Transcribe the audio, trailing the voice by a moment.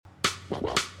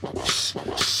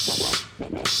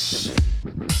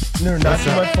No, not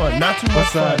too much fun. Not too much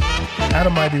fun.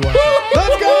 Adam might be watching.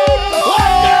 Let's go!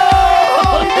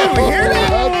 You hear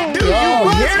that? Dude, you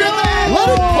hear that? Let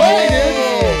it play,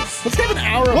 dude. Let's have an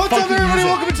hour of What's up, fucking everybody? music.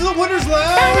 Welcome to the Winners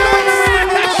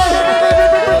Lounge.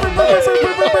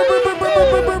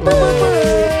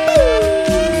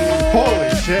 Holy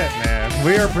shit, man.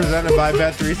 We are presented by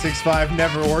Bet365.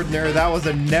 Never ordinary. That was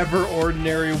a never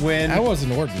ordinary win. That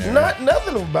wasn't ordinary.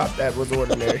 Nothing about that was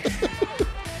ordinary.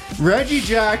 Reggie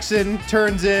Jackson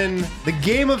turns in the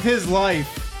game of his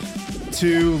life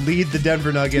to lead the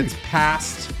Denver Nuggets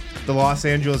past the Los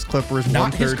Angeles Clippers.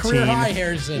 Not his 113, career high,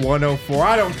 Harrison. 104.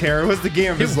 I don't care. It was the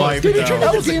game of his life. Dude, he though. turned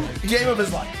That into was the the game. game of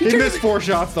his life. He missed 4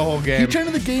 shots the whole He game. turned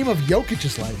into the game of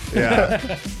Jokic's life.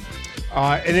 Yeah.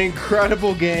 An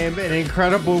incredible game, an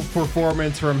incredible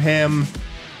performance from him,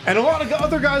 and a lot of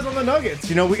other guys on the Nuggets.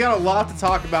 You know, we got a lot to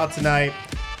talk about tonight.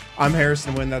 I'm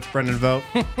Harrison Wynn. That's Brendan Vogt.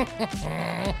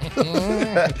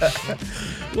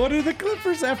 What do the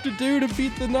Clippers have to do to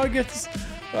beat the Nuggets?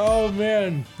 Oh,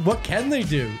 man. What can they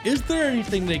do? Is there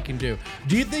anything they can do?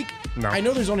 Do you think... No. I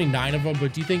know there's only 9 of them,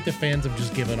 but do you think the fans have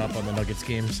just given up on the Nuggets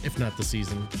games, if not the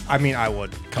season? I mean, I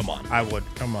would. Come on. I would.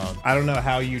 Come on. I don't know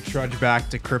how you trudge back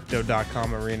to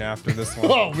crypto.com arena after this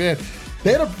one. Oh, man.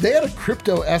 They had a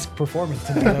crypto-esque performance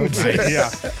tonight, I would say.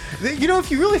 Yeah. You know, if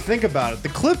you really think about it, the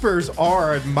Clippers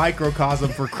are a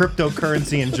microcosm for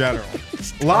cryptocurrency in general.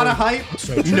 A lot of hype,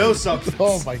 no substance.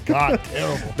 Oh, my God.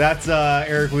 Terrible. That's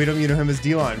Eric Weedham. You know him as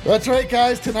D-Line. That's right,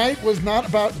 guys. Tonight was not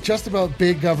just about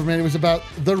big government. It was about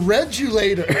the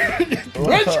regulator.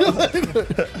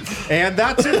 Regulator. And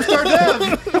that's Superstar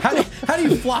Dev. How do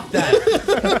you flop that?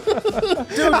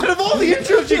 Dude, out of all the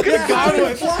intros you could have gone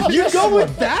with, you go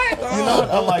with that?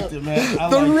 I liked it, man.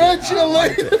 The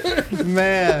regulator.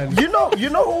 Man. You know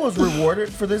who was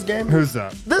rewarded for this game? Who's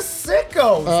that? The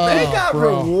sickos. They got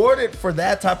bro. rewarded for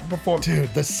that type of performance.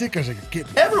 Dude, the sickos are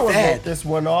getting Everyone fed. wrote this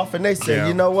one off, and they said, Yeah.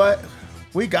 you know what?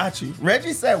 We got you.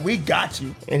 Reggie said, we got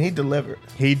you, and he delivered.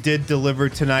 He did deliver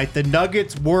tonight. The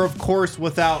Nuggets were, of course,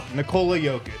 without Nikola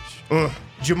Jokic,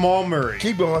 Jamal Murray,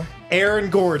 Keep going. Aaron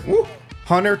Gordon,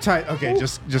 Hunter Ty. Okay,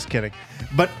 just kidding.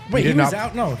 But Wait, he did was not-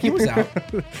 out? No, he was out.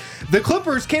 The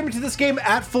Clippers came into this game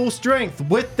at full strength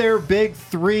with their big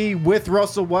 3, with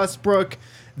Russell Westbrook.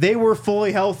 They were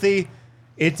fully healthy.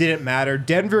 It didn't matter.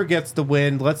 Denver gets the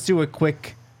win. Let's do a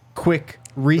quick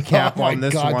recap Oh my on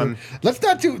this God, one.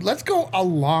 dude. Let's go a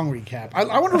long recap.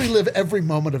 I want to relive every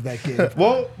moment of that game.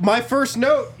 Well, my first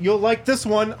note, you'll like this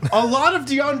one. A lot of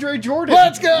DeAndre Jordan.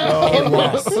 Let's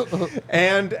go.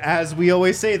 And as we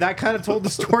always say, that kind of told the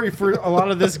story for a lot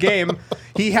of this game.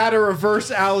 He had a reverse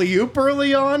alley-oop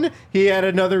early on. He had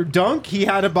another dunk. He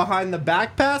had a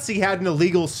behind-the-back pass. He had an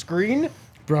illegal screen.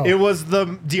 Bro. It was the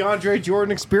DeAndre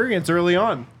Jordan experience early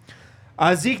on.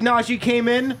 Zeke Naji came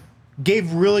in,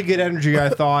 gave really good energy, I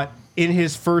thought, in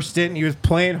his first stint. He was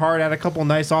playing hard, had a couple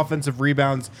nice offensive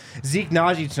rebounds. Zeke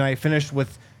Naji tonight finished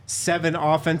with 7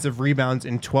 offensive rebounds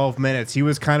in 12 minutes. He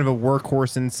was kind of a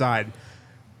workhorse inside.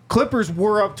 Clippers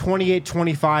were up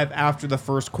 28-25 after the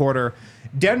first quarter.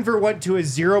 Denver went to a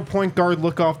 0 point guard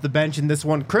look off the bench in this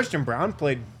one. Christian Brown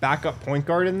played backup point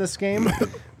guard in this game,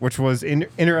 which was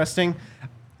interesting.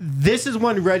 This is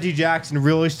when Reggie Jackson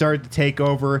really started to take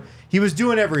over. He was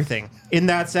doing everything in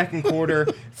that second quarter,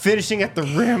 finishing at the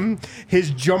rim. His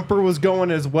jumper was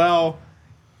going as well.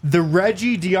 The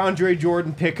Reggie DeAndre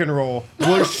Jordan pick and roll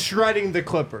was shredding the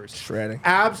Clippers. Shredding.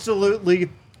 Absolutely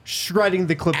shredding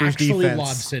the Clippers Actually, defense.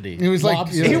 Lob City. It was like Lob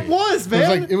yeah. City. It was, It man. was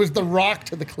like it was the Rock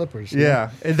to the Clippers. Yeah,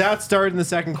 and that started in the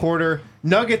second quarter.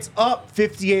 Nuggets up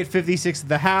 58-56 at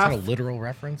the half. A literal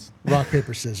reference? Rock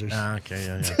paper scissors. Okay,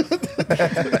 yeah.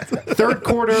 Third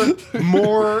quarter,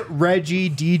 more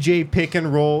Reggie DJ pick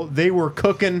and roll. They were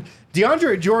cooking.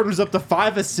 DeAndre Jordan was up to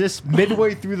 5 assists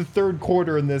midway through the third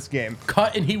quarter in this game.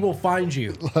 Cut and he will find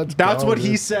you. That's what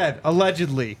he said,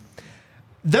 allegedly.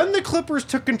 Then the Clippers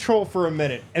took control for a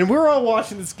minute, and we were all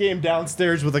watching this game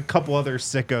downstairs with a couple other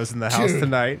sickos in the house Dude.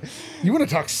 tonight. You want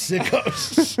to talk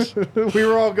sickos? We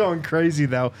were all going crazy,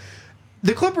 though.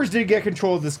 The Clippers did get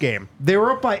control of this game. They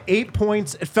were up by 8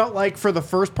 points. It felt like for the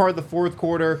first part of the fourth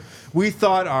quarter, we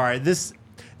thought, all right, this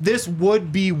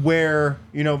would be where,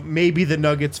 maybe the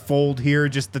Nuggets fold here,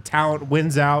 just the talent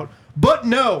wins out. But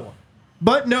no,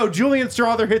 Julian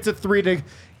Strawther hits a 3 to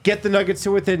get the Nuggets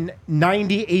to within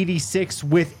 90-86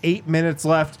 with 8 minutes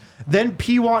left. Then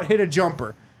P. Watt hit a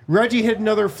jumper. Reggie hit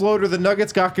another floater. The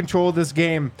Nuggets got control of this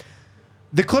game.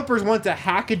 The Clippers went to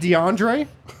hack a DeAndre.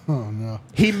 Oh no.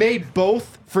 He made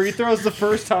both free throws the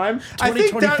first time. I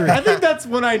think 2023. that's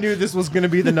when I knew this was going to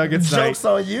be the Nuggets night. Joke's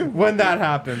on you. When that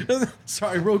happened.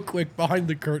 Sorry, real quick, behind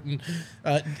the curtain.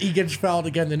 He gets fouled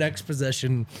again the next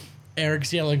possession.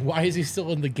 Eric's yelling, why is he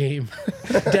still in the game?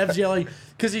 Dev's yelling,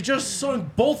 because he just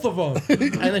sung both of them.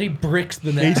 And then he bricks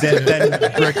the He next did then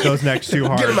brick those next two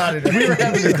hard. Get him out of there. We were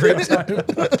having a great time.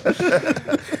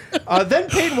 Then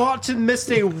Peyton Watson missed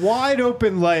a wide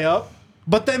open layup,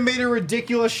 but then made a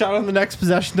ridiculous shot on the next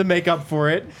possession to make up for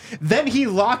it. Then he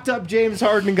locked up James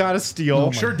Harden and got a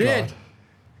steal. Sure did.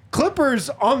 Clippers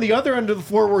on the other end of the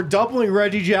floor were doubling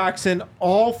Reggie Jackson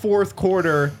all fourth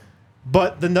quarter,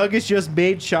 but the Nuggets just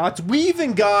made shots. We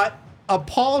even got a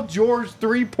Paul George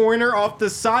three-pointer off the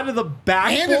side of the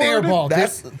backboard. And an air ball.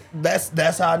 That's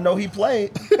how I know he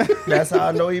played. That's how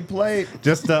I know he played.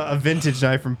 Just a vintage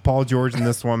night from Paul George in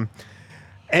this one.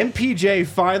 MPJ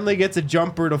finally gets a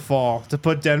jumper to fall to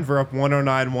put Denver up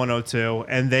 109-102,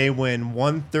 and they win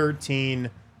 113-104.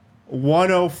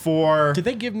 Did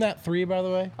they give him that three, by the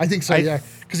way? I think so, yeah.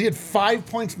 Because he had 5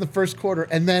 points in the first quarter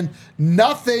and then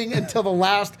nothing until the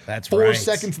last That's 4 right.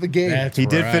 seconds of the game. That's He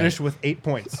did right. finish with 8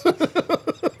 points.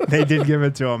 They did give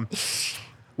it to him.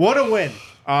 What a win.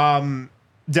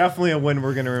 Definitely a win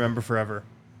we're going to remember forever.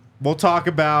 We'll talk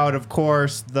about, of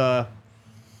course, the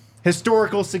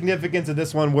historical significance of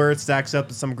this one, where it stacks up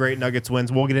to some great Nuggets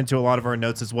wins. We'll get into a lot of our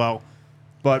notes as well.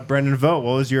 But Brendan Vogt,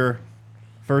 what was your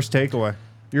first takeaway?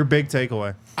 Your big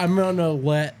takeaway? I'm going to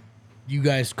let you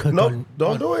guys cook Nope, on,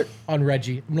 don't on- do it. on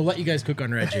Reggie. I'm going to let you guys cook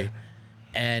on Reggie.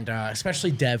 And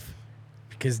especially Dev,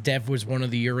 because Dev was one of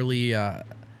the early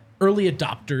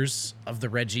adopters of the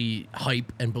Reggie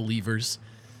hype and believers.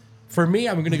 For me,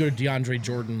 I'm going to go to DeAndre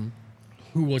Jordan,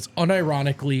 who was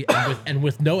unironically and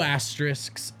with no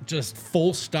asterisks, just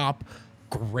full stop,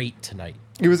 great tonight.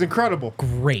 He was incredible.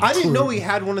 Great. I didn't know he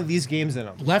had one of these games in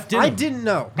him. Left in I him. didn't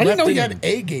know. I didn't know he left had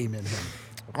a game in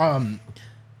him.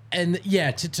 And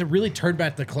yeah, to really turn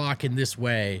back the clock in this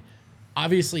way,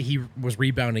 obviously he was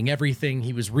rebounding everything.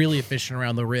 He was really efficient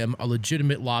around the rim, a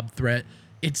legitimate lob threat.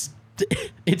 It's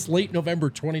late November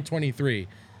 2023.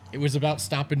 It was about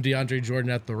stopping DeAndre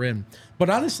Jordan at the rim. But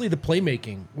honestly, the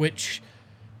playmaking, which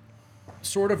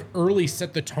sort of early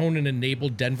set the tone and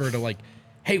enabled Denver to like,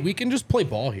 hey, we can just play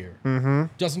ball here. Mm-hmm.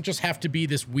 Doesn't just have to be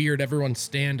this weird everyone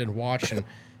stand and watch and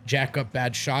jack up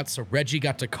bad shots. So Reggie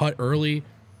got to cut early.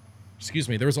 Excuse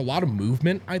me. There was a lot of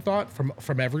movement, I thought,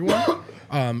 from everyone.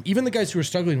 Even the guys who were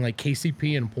struggling, like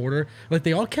KCP and Porter, like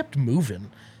they all kept moving.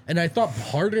 And I thought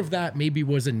part of that maybe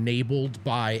was enabled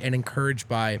by and encouraged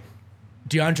by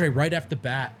DeAndre right off the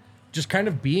bat, just kind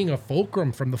of being a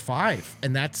fulcrum from the five.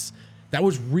 And that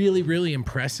was really, really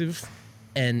impressive.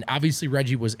 And obviously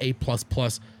Reggie was A++,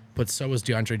 but so was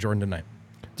DeAndre Jordan tonight.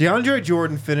 DeAndre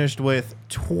Jordan finished with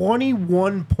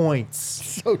 21 points,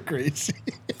 So crazy.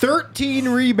 13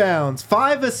 rebounds,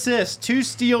 5 assists, 2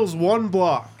 steals, 1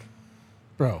 block.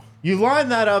 Bro. You line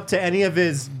that up to any of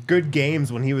his good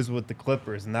games when he was with the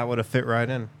Clippers, and that would have fit right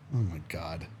in. Oh, my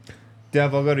God.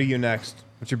 Dev, I'll go to you next.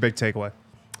 What's your big takeaway?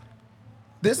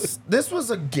 This was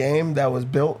a game that was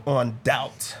built on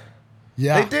doubt.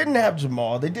 Yeah. They didn't have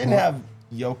Jamal. They didn't have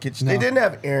Jokic. They No. didn't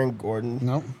have Aaron Gordon.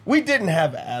 No. We didn't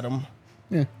have Adam.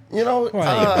 Yeah. You know,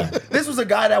 Well, this was a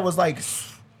guy that was like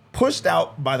pushed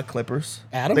out by the Clippers.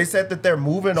 Adam? They said that they're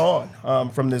moving on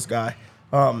from this guy.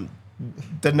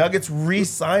 The Nuggets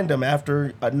re-signed him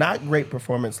after a not great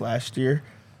performance last year.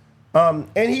 And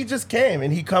he just came,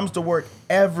 and he comes to work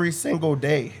every single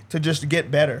day to just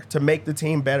get better, to make the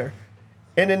team better.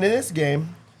 And in this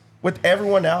game, with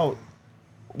everyone out,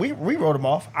 we wrote him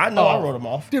off. I know I wrote him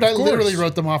off. Dude, I Of course. literally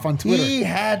wrote them off on Twitter. He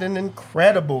had an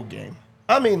incredible game.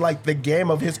 I mean, like the game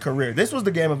of his career. This was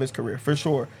the game of his career, for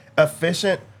sure.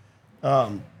 Efficient,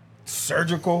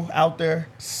 surgical out there.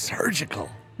 Surgical.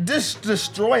 Just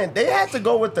destroying. They had to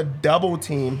go with the double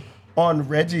team on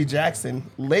Reggie Jackson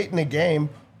late in the game.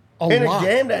 In lot. a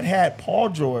game that had Paul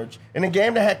George, in a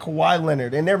game that had Kawhi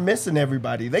Leonard, and they're missing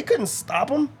everybody. They couldn't stop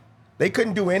him. They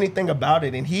couldn't do anything about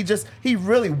it. And he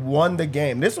really won the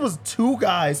game. This was two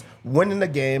guys winning the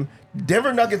game.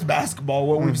 Denver Nuggets basketball,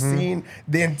 what we've seen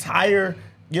the entire,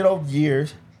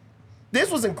 years. This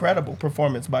was incredible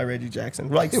performance by Reggie Jackson.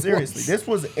 Like, seriously, this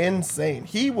was insane.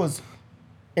 He was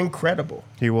incredible.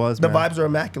 He was, The man. vibes are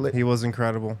immaculate. He was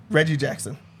incredible. Reggie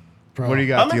Jackson. Bro. What do you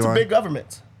got, I'm into T-Line? big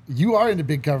government. You are into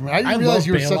big government. I didn't I realize love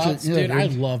you were bailouts, such a... dude. I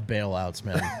you're- love bailouts,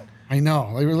 man. I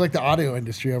know. Like, we're like the audio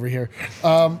industry over here.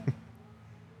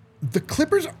 The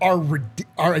Clippers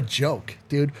are a joke,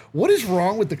 dude. What is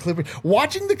wrong with the Clippers?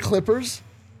 Watching the Clippers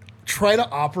try to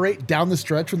operate down the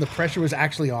stretch when the pressure was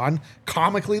actually on,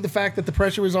 comically the fact that the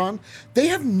pressure was on, they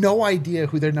have no idea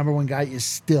who their number one guy is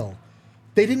still.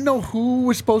 They didn't know who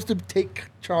was supposed to take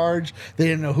charge. They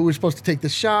didn't know who was supposed to take the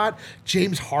shot.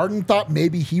 James Harden thought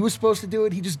maybe he was supposed to do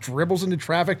it. He just dribbles into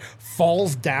traffic,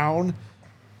 falls down.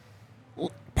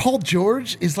 Paul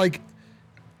George is like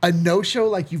a no-show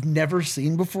like you've never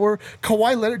seen before.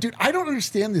 Kawhi Leonard, dude, I don't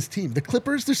understand this team. The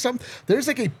Clippers, there's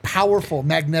like a powerful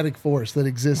magnetic force that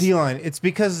exists. D-line, it's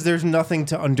because there's nothing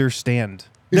to understand.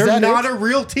 Is They're that not it? a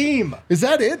real team. Is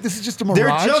that it? This is just a mirage?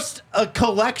 They're just a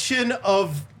collection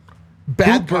of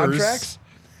bad hoopers contracts?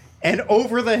 and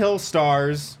over-the-hill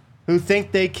stars who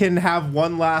think they can have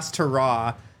one last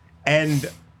hurrah. And Do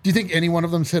you think any one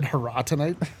of them said hurrah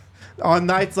tonight? on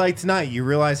nights like tonight, you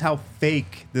realize how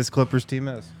fake this Clippers team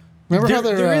is. Remember how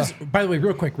they're... There is, by the way,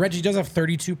 real quick, Reggie does have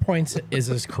 32 points, is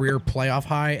his career playoff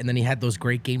high, and then he had those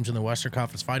great games in the Western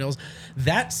Conference Finals.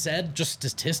 That said, just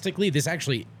statistically, this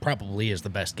actually probably is the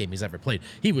best game he's ever played.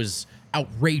 He was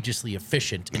outrageously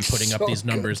efficient in putting up these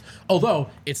numbers, although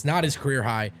it's not his career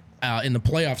high. In the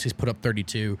playoffs, he's put up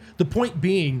 32. The point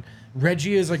being,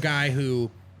 Reggie is a guy who,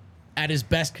 at his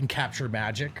best, can capture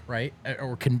magic, right?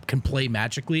 Or can play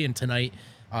magically, and tonight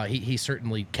he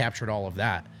certainly captured all of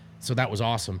that. So that was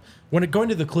awesome. When going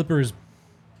to the Clippers,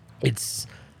 it's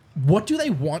what do they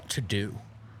want to do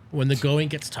when the going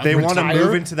gets tough? They want to Retire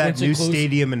move into that once it new closes?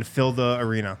 stadium and fill the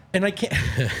arena. And I can't.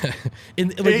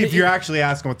 If you're actually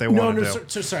asking what they want to do.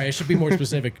 So sorry, I should be more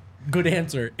specific. Good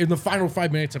answer. In the final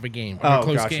 5 minutes of a game, or a Oh,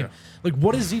 close gotcha. game, like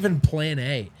what is even Plan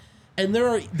A? And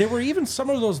there were even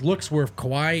some of those looks where if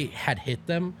Kawhi had hit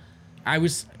them,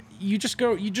 you just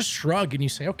shrug and you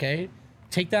say, okay,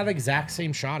 take that exact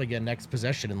same shot again next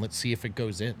possession and let's see if it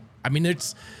goes in. I mean,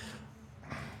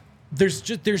 there's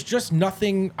just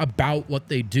nothing about what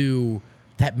they do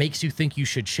that makes you think you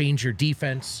should change your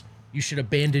defense, you should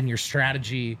abandon your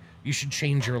strategy, you should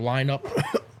change your lineup.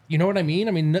 You know what I mean?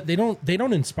 I mean, they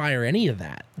don't inspire any of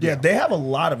that. Yeah, they have a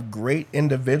lot of great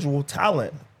individual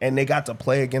talent, and they got to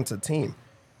play against a team,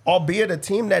 albeit a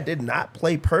team that did not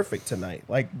play perfect tonight.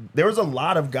 Like, there was a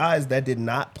lot of guys that did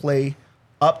not play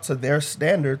up to their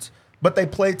standards, but they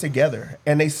played together,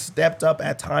 and they stepped up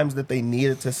at times that they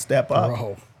needed to step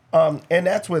up. And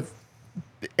that's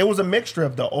it was a mixture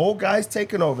of the old guys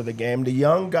taking over the game, the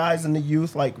young guys and the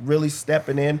youth, like, really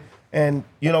stepping in and,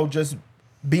 just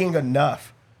being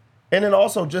enough. And then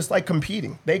also just like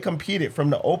competing. They competed from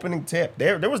the opening tip.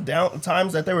 There was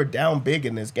times that they were down big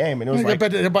in this game. And it was like,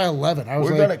 by 11. I was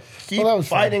we're like, going to keep that was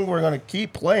fighting. fun. We're going to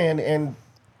keep playing. And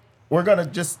we're going to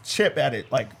just chip at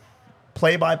it, like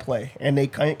play by play. And they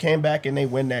came back and they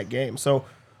win that game. So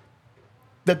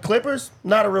the Clippers,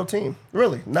 not a real team.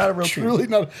 Really, not a real team. Truly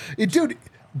not. Dude,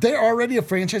 they're already a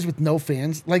franchise with no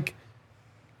fans. Like,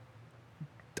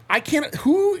 I can't...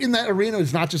 Who in that arena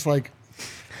is not just like...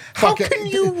 How can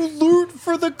you root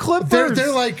for the Clippers?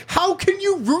 They're like... How can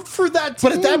you root for that team?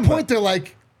 But at that point, they're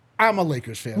like, I'm a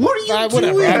Lakers fan. What are you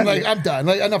whatever. doing? I'm like, I'm done.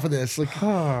 Like, enough of this. Like,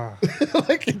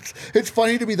 like it's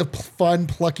funny to be the fun,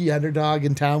 plucky underdog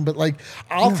in town, but like,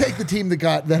 I'll take the team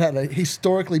that had a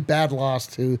historically bad loss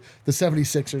to the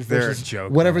 76ers They're a versus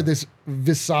joke, whatever man. this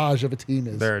visage of a team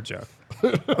is. They're a joke.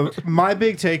 My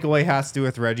big takeaway has to do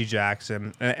with Reggie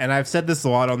Jackson. And I've said this a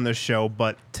lot on this show,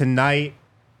 but tonight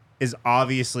is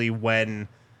obviously when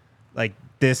like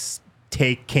this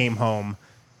take came home.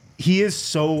 He is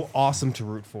so awesome to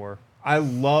root for. I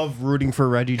love rooting for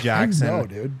Reggie Jackson. I know,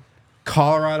 dude.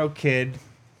 Colorado kid.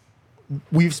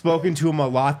 We've spoken to him a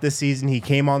lot this season. He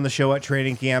came on the show at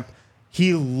training camp.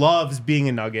 He loves being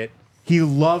a Nugget. He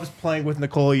loves playing with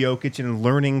Nikola Jokic and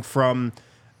learning from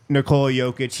Nikola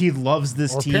Jokic. He loves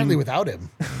this team. Apparently without him.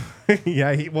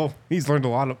 Yeah, he's learned a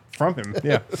lot from him.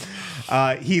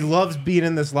 Yeah. He loves being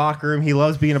in this locker room. He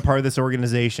loves being a part of this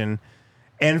organization.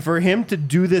 And for him to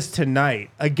do this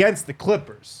tonight against the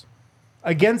Clippers,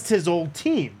 against his old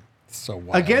team, So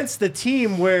wild. against the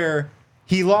team where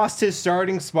he lost his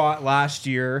starting spot last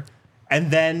year,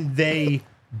 and then they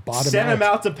sent him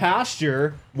out to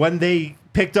pasture when they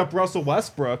picked up Russell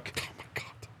Westbrook. Oh my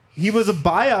God. He was a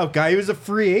buyout guy. He was a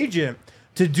free agent.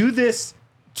 To do this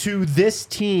to this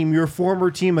team, your former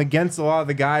team, against a lot of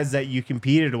the guys that you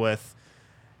competed with,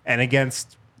 and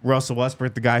against Russell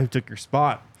Westbrook, the guy who took your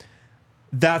spot,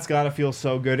 that's got to feel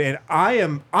so good. And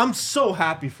I'm so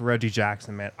happy for Reggie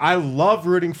Jackson, man. I love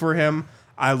rooting for him.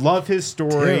 I love his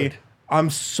story. Dude. I'm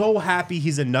so happy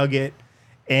he's a Nugget.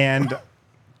 And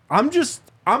I'm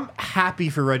I'm happy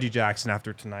for Reggie Jackson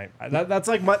after tonight. That's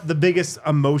like the biggest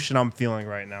emotion I'm feeling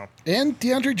right now. And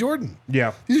DeAndre Jordan.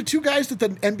 Yeah. These are two guys that the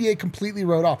NBA completely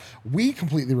wrote off. We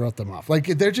completely wrote them off. Like,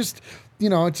 they're just,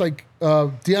 it's like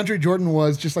DeAndre Jordan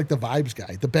was just like the vibes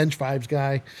guy, the bench vibes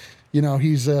guy.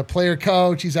 He's a player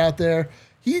coach. He's out there.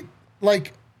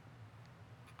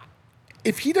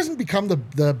 If he doesn't become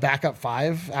the backup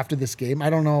 5 after this game, I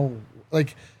don't know.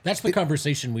 Like, that's the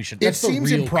conversation we should. It That's the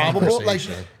seems real improbable. Like,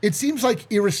 conversation. it seems like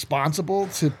irresponsible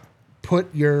to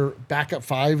put your backup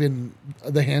 5 in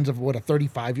the hands of a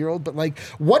 35-year-old. But like,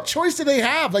 what choice do they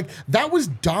have? Like, that was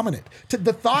dominant.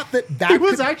 The thought that It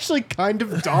was actually kind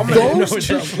of dominant.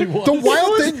 The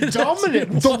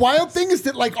wild thing is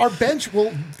that like our bench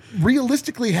will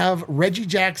realistically have Reggie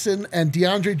Jackson and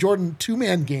DeAndre Jordan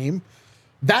 2-man game.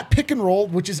 That pick and roll,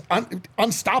 which is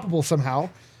unstoppable somehow.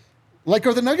 Like,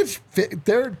 are the Nuggets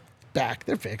they're back.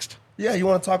 They're fixed. Yeah, you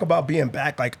want to talk about being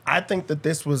back. Like, I think that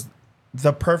this was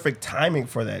the perfect timing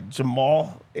for that.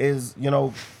 Jamal is,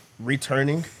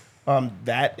 returning.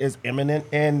 That is imminent.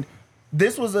 And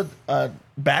this was a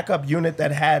backup unit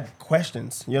that had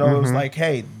questions. It was like,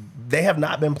 hey, they have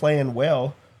not been playing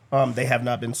well. They have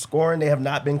not been scoring. They have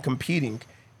not been competing.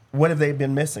 What have they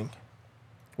been missing?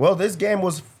 Well, this game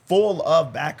was full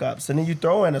of backups. And then you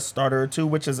throw in a starter or two,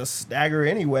 which is a stagger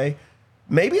anyway.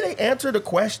 Maybe they answered a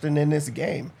question in this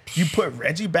game. You put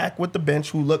Reggie back with the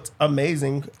bench, who looked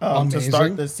amazing to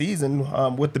start the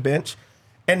season with the bench.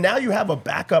 And now you have a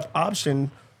backup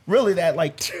option, really, that,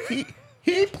 like,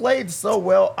 he played so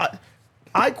well.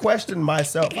 I questioned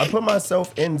myself. I put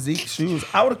myself in Zeke's shoes.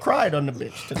 I would have cried on the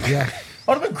bench tonight. Yeah.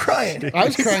 I would have been crying. I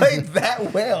was He crying. played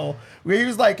that well. Where he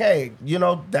was like, hey,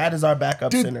 that is our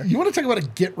backup Dude, center. you want to talk about a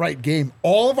get-right game?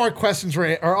 All of our questions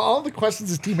all the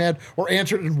questions this team had were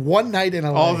answered in one night in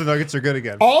LA. All the Nuggets are good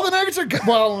again. All the Nuggets are good.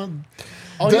 Well,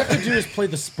 All you have to do is play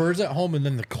the Spurs at home and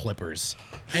then the Clippers.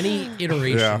 Any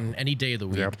iteration, any day of the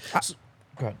week. Yeah. So,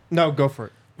 go ahead. No, go for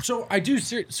it. So I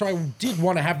did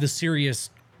want to have the serious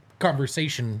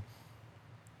conversation.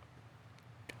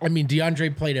 I mean,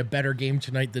 DeAndre played a better game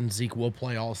tonight than Zeke will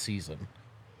play all season.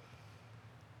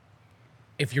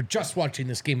 If you're just watching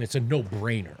this game, it's a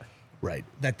no-brainer right.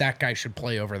 that guy should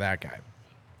play over that guy.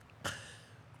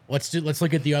 Let's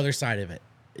look at the other side of it.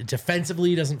 Defensively,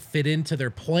 he doesn't fit into their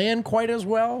plan quite as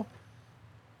well.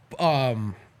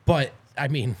 But I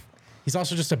mean, he's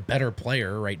also just a better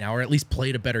player right now, or at least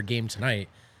played a better game tonight.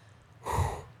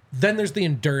 Then there's the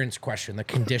endurance question, the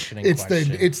conditioning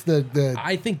question. It's the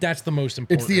I think that's the most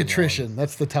important. it's the attrition. one.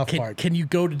 That's the tough part. Can you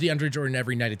go to DeAndre Jordan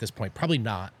every night at this point? Probably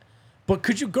not. But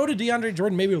could you go to DeAndre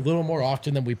Jordan maybe a little more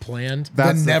often than we planned?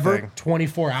 That's the never- thing.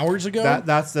 24 hours ago?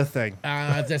 That's the thing.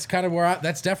 That's kind of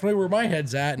that's definitely where my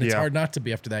head's at, and it's Yeah. hard not to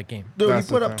be after that game. Dude, That's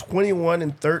he put the up thing. 21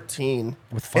 and 13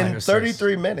 With 5 in assists.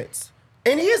 33 minutes.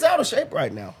 And he is out of shape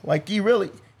right now. Like, he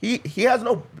has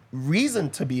no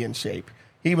reason to be in shape.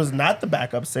 He was not the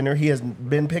backup center. He has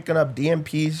been picking up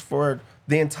DMPs for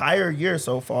the entire year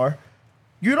so far.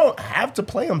 You don't have to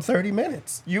play him 30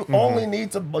 minutes. You only need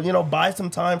to, buy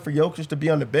some time for Jokic to be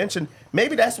on the bench. And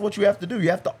maybe that's what you have to do. You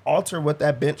have to alter what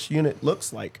that bench unit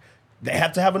looks like. They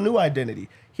have to have a new identity.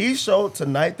 He showed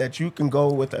tonight that you can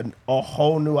go with a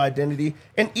whole new identity.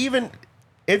 And even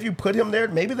if you put him there,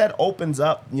 maybe that opens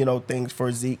up, things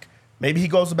for Zeke. Maybe he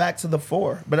goes back to the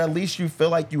 4, but at least you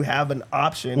feel like you have an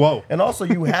option. Whoa. And also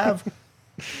you have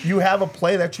a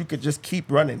play that you could just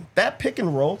keep running. That pick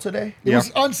and roll today, It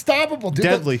was unstoppable, dude.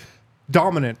 Deadly.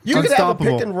 Dominant. you could have a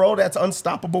Unstoppable. pick and roll that's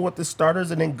unstoppable with the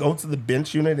starters and then go to the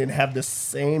bench unit and have the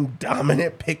same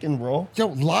dominant pick and roll. Yo,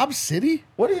 Lob City?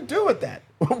 What do you do with that?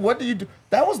 What do you do?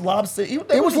 That was Lob City.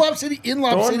 It was Lob City in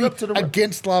Lob throwing it up to City the rim.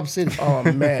 against Lob City. Oh,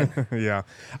 man. Yeah.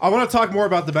 I want to talk more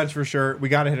about the bench for sure. We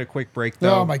got to hit a quick break,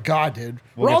 though. Oh my god, dude.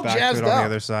 We'll We're get all back to jazzed it on the up.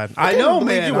 other side. I I can't know, believe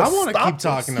man. you I would want to stop keep this.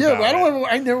 talking Yeah, about but it.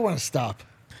 I never want to stop.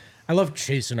 I love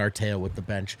chasing our tail with the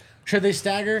bench. Should they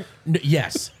stagger?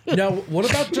 Yes. No. What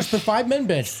about just the 5-man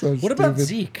bench? So what about stupid.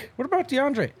 Zeke? What about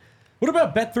DeAndre? What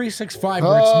about Bet365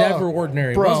 where it's never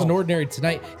ordinary? bro. It wasn't ordinary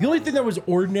tonight. The only thing that was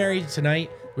ordinary tonight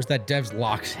was that Dev's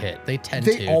locks hit. They tend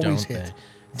They to, always don't hit. they?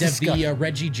 It's Dev, the disgusting.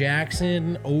 Reggie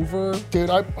Jackson over, Dude,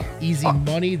 I easy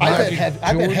money. bet Reggie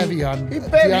heavy on He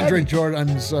bet DeAndre heavy.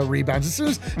 Jordan's rebounds. As soon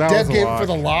as That Dev was a gave it lock. for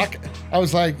the lock, I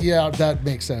was like, yeah, that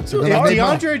makes sense. And Dude, then I if made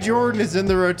my- DeAndre Jordan is in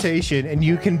the rotation, and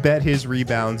you can bet his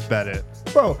rebounds. Bet it.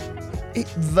 Bro,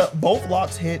 both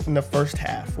locks hit in the first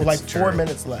half with like 4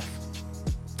 minutes left.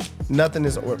 Nothing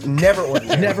is never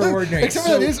ordinary. Never ordinary. Except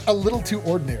for that is a little too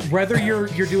ordinary. Whether you're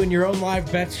doing your own live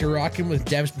bets, you're rocking with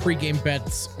Dev's pregame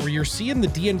bets, or you're seeing the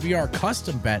DNVR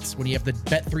custom bets when you have the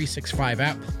Bet365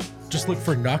 app, Just look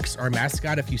for Nux, our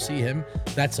mascot. If you see him,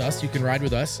 that's us. You can ride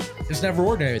with us. It's never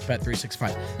ordinary with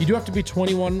Bet365. You do have to be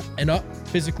 21 and up,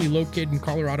 physically located in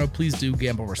Colorado. Please do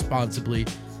gamble responsibly.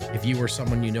 If you or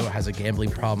someone you know has a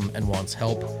gambling problem and wants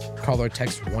help, call or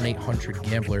text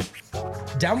 1-800-GAMBLER.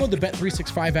 Download the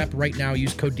Bet365 app right now.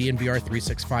 Use code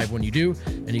DNVR365 when you do,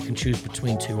 and you can choose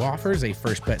between two offers, a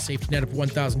first bet safety net of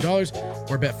 $1,000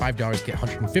 or bet $5, get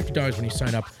 $150 when you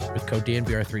sign up with code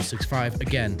DNVR365.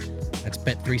 Again, that's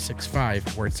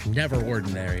Bet365, where it's never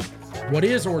ordinary. What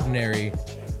is ordinary?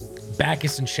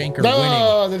 Backus and Schenker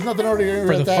winning there's nothing ordinary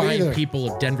for about the that fine either. people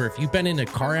of Denver. If you've been in a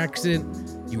car accident,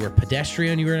 you were a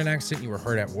pedestrian, you were in an accident, you were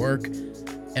hurt at work,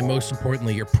 and most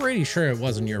importantly, you're pretty sure it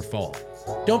wasn't your fault.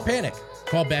 Don't panic.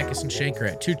 Call Backus and Schenker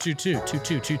at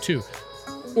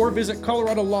 222-2222 or visit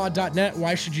coloradolaw.net.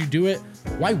 Why should you do it?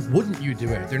 Why wouldn't you do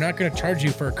it? They're not going to charge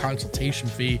you for a consultation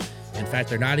fee. In fact,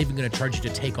 they're not even going to charge you to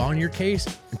take on your case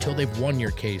until they've won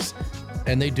your case.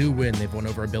 And they do win. They've won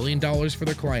over $1 billion for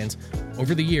their clients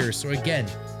over the years. So again,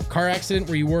 car accident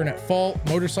where you weren't at fault,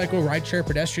 motorcycle, rideshare,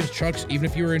 pedestrians, trucks, even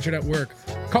if you were injured at work,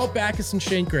 call Backus and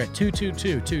Schenker at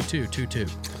 222-2222.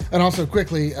 And also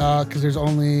quickly, because there's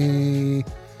only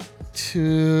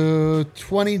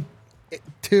 28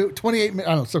 minutes.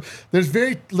 I don't know. So there's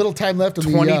very little time left on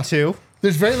 22.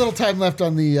 There's very little time left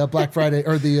on the Black Friday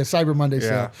or the Cyber Monday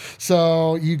sale.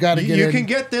 So you got to get You in. can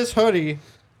get this hoodie,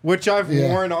 which I've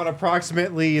worn on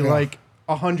approximately like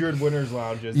 100 Winners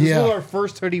Lounges. This was our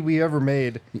first hoodie we ever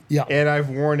made. Yeah. And I've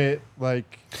worn it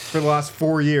like for the last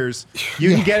 4 years.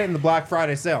 You can get it in the Black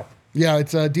Friday sale. Yeah,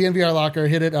 it's a DNVR locker.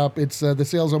 Hit it up. It's the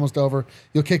sale's almost over.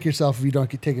 You'll kick yourself if you don't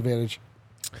take advantage.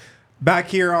 Back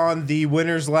here on the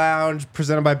Winners Lounge,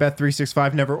 presented by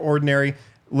Bet365, Never Ordinary.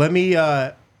 Let me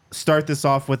start this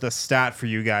off with a stat for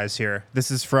you guys here.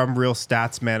 This is from Real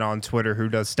Statsman on Twitter, who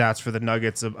does stats for the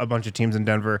Nuggets, a bunch of teams in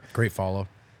Denver. Great follow.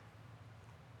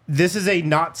 This is a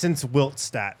not since Wilt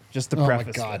stat, just to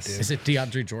preface God, this. dude. Is it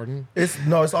DeAndre Jordan? It's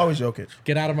always Jokic.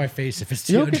 Get out of my face if it's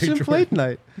Jokic DeAndre didn't play Jordan.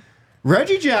 tonight.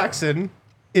 Reggie Jackson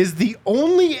is the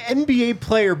only NBA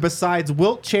player besides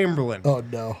Wilt Chamberlain Oh,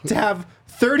 no. to have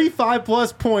 35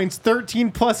 plus points,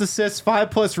 13 plus assists, 5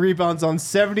 plus rebounds on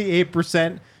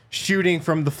 78% shooting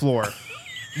from the floor.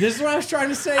 This is what I was trying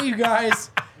to say, you guys.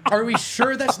 Are we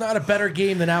sure that's not a better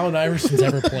game than Allen Iverson's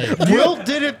ever played? Wilt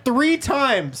did it 3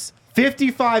 times.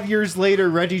 55 years later,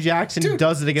 Reggie Jackson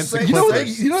does it against the You know,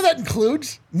 Clippers. you know what that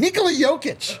includes? Nikola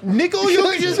Jokic. Nikola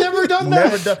Jokic has never done that.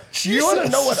 Never done. You want to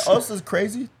know what else is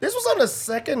crazy? This was on the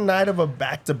second night of a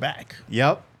back-to-back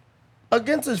Yep.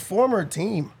 against his former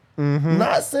team.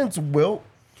 Not since Wilt,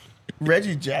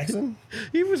 Reggie Jackson.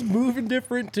 He was moving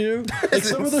different, too. Like It's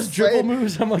some of those insane. dribble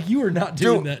moves, I'm like, you were not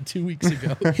doing Dude. that 2 weeks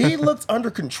ago. He looked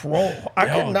under control. I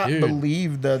Oh, could not dude.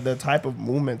 believe the type of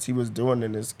movements he was doing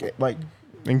in this game. Like,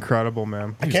 Incredible,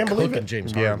 man. I can't believe Cooking it.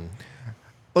 James Yeah. Harden.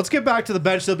 Let's get back to the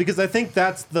bench, though, because I think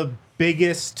that's the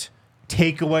biggest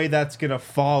takeaway that's going to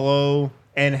follow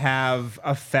and have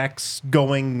effects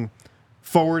going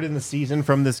forward in the season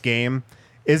from this game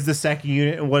is the second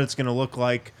unit and what it's going to look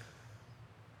like.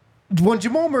 When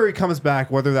Jamal Murray comes back,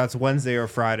 whether that's Wednesday or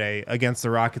Friday against the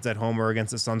Rockets at home or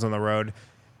against the Suns on the road,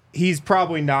 he's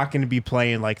probably not going to be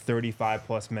playing like 35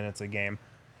 plus minutes a game.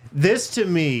 This, to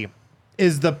me,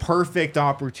 is the perfect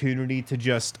opportunity to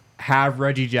just have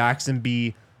Reggie Jackson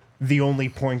be the only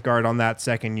point guard on that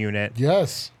second unit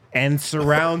Yes. and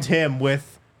surround him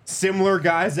with similar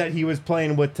guys that he was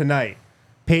playing with tonight.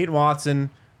 Peyton Watson,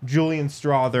 Julian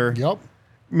Strawther, Yep.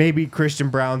 maybe Christian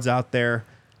Brown's out there.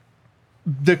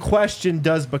 The question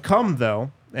does become,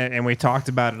 though, and we talked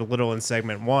about it a little in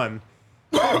segment 1,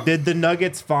 did the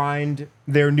Nuggets find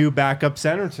their new backup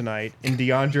center tonight in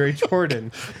DeAndre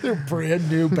Jordan? Their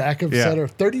brand new backup Yeah. center,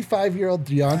 35-year-old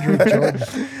DeAndre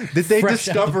Jordan. Did they Fresh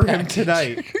out the discover him package.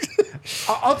 tonight?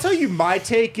 I'll tell you, my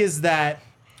take is that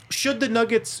should the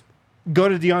Nuggets go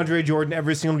to DeAndre Jordan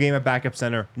every single game at backup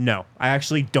center? No, I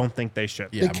actually don't think they should.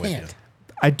 Yeah, They I'm with you. can't.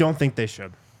 I don't think they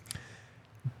should.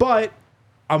 But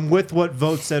I'm with what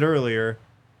Vogt said earlier.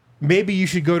 Maybe you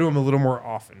should go to him a little more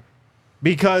often.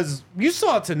 Because you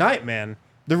saw it tonight, man.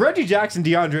 The Reggie Jackson,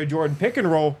 DeAndre Jordan pick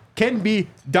and roll can be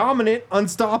dominant,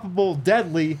 unstoppable,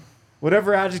 deadly,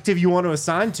 whatever adjective you want to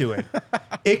assign to it.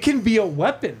 It can be a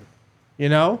weapon, you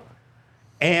know?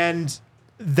 And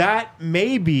that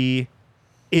maybe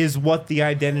is what the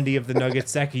identity of the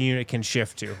Nuggets second unit can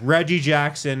shift to. Reggie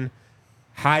Jackson,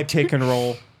 high pick and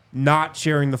roll, not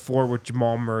sharing the floor with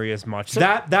Jamal Murray as much.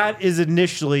 That is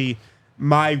initially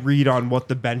my read on what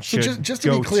the bench So should just to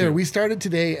go be clear, we started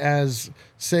today as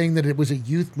saying that it was a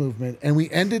youth movement, and we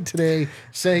ended today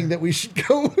saying that we should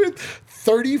go with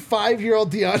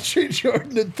 35-year-old DeAndre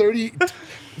Jordan and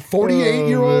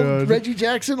 48-year-old Reggie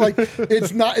Jackson. Like,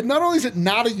 it's not only is it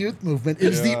not a youth movement,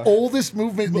 it's the oldest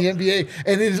movement in the NBA,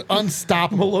 and it is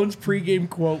unstoppable. Malone's pregame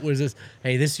quote was this: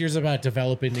 "Hey, this year's about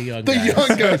developing the young The guys." young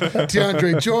guys,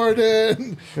 DeAndre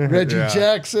Jordan, Reggie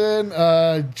Jackson,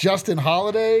 Justin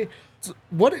Holiday.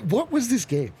 What was this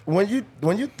game? When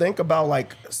you think about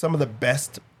like some of the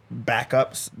best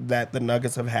backups that the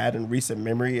Nuggets have had in recent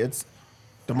memory, it's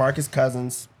DeMarcus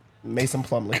Cousins, Mason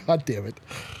Plumlee. God damn it.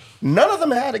 None of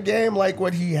them had a game like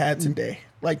what he had today.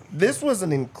 Like, this was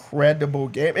an incredible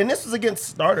game. And this was against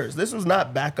starters. This was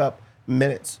not backup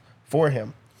minutes for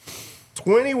him.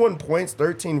 21 points,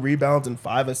 13 rebounds, and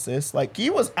 5 assists. Like, he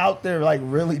was out there, like,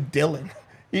 really dealing.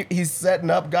 He's setting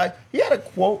up guys. He had a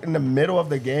quote in the middle of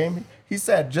the game. He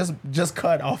said, just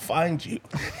cut, I'll find you.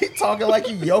 He talking like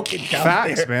he Jokic out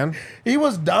Facts, there. man. He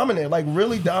was dominant, like,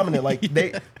 really dominant. Like,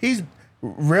 he's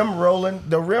rim rolling.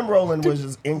 The rim rolling was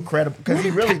just incredible because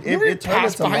he really it turned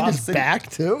passed into behind Lob his City. back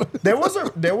too. There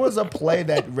was a play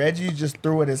that Reggie just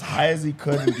threw it as high as he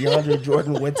could, and DeAndre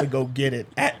Jordan went to go get it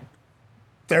at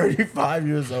 35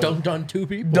 years old. Dunked on 2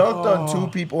 people. Dunked on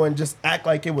 2 people and just act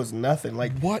like it was nothing.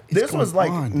 Like, What is this was going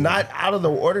like on, dude? not out of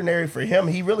the ordinary for him.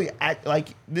 He really act like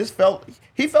this felt.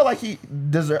 He felt like he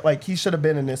deserved, like he should have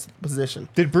been in this position.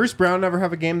 Did Bruce Brown ever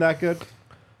have a game that good?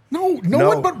 No No.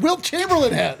 one but Wilt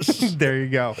Chamberlain has. There you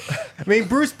go. I mean,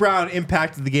 Bruce Brown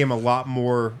impacted the game a lot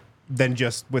more than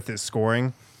just with his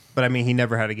scoring. But I mean, he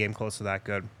never had a game close to that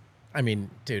good. I mean,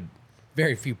 dude,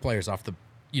 very few players off the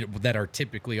that are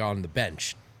typically on the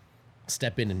bench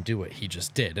step in and do what he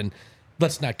just did. And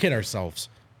let's not kid ourselves.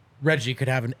 Reggie could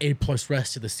have an A+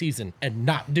 rest of the season and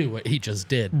not do what he just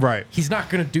did. Right. He's not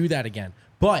going to do that again.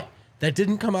 But that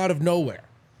didn't come out of nowhere.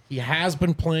 He has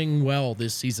been playing well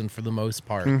this season for the most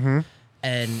part.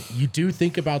 And you do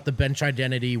think about the bench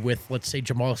identity with, let's say,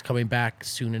 Jamal's coming back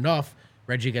soon enough.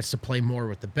 Reggie gets to play more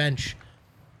with the bench,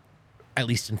 at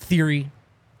least in theory,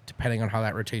 depending on how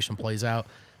that rotation plays out.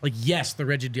 Like, yes, the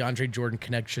Reggie DeAndre Jordan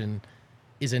connection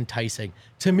is enticing.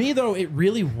 To me, though, it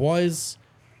really was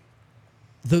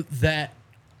that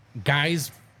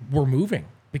guys were moving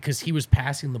because he was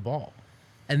passing the ball.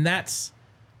 And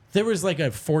there was like a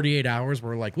 48 hours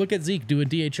where, like, look at Zeke doing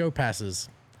DHO passes.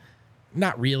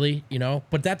 Not really,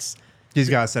 but that's... He's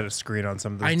got to set a screen on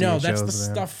some of those I know, DHOs, that's the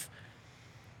man. stuff...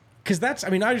 Because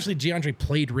obviously DeAndre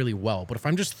played really well, but if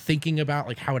I'm just thinking about,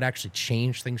 like, how it actually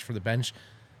changed things for the bench,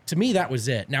 to me, that was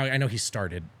it. Now, I know he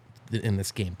started in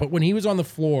this game, but when he was on the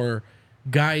floor,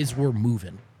 guys were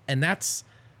moving. And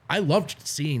I loved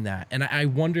seeing that. And I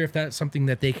wonder if that's something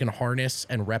that they can harness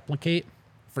and replicate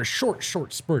for short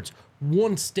spurts.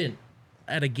 One stint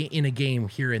in a game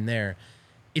here and there.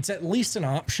 It's at least an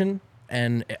option.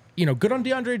 And, good on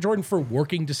DeAndre Jordan for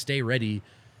working to stay ready.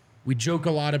 We joke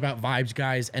a lot about vibes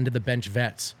guys, end of the bench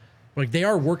vets. Like, they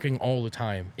are working all the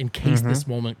time in case this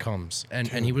moment comes. And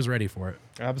he was ready for it.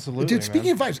 Absolutely, Dude, speaking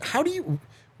of vibes,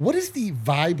 what is the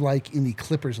vibe like in the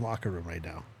Clippers locker room right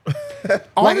now?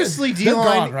 Honestly, they're D-line,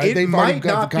 gone, right? it They've already might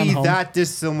not gone be home. that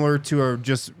dissimilar to a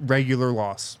just regular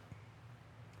loss.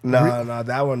 No,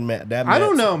 that one meant that. I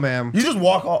don't know, man. You just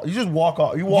walk off. You just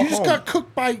You just home. got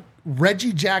cooked by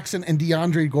Reggie Jackson and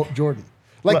DeAndre Jordan.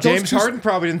 Like those James two- Harden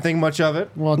probably didn't think much of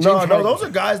it. Well, James No, Harden- those are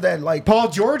guys that like. Paul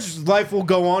George's life will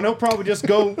go on. He'll probably just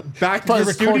go back to Probably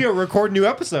the studio, record a new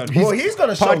episode. Well, he's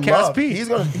gonna show Podcast love. Pete.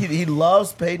 He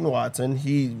loves Peyton Watson.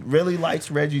 He really likes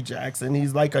Reggie Jackson.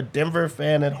 He's like a Denver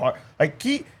fan at heart. Like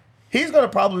he's gonna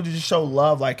probably just show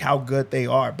love, like how good they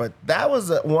are. But that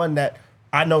was one that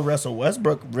I know Russell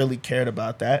Westbrook really cared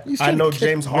about that. He's I trying know to kick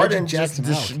James Harden Reggie just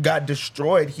Jackson out. got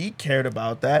destroyed. He cared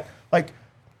about that. Like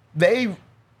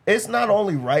it's not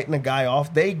only writing a guy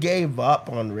off, they gave up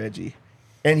on Reggie.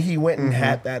 And he went and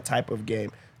had that type of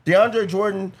game. DeAndre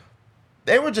Jordan,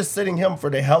 they were just sitting him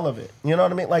for the hell of it. You know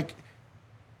what I mean? Like,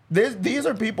 these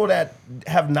are people that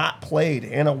have not played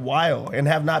in a while and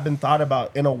have not been thought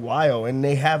about in a while. And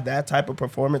they have that type of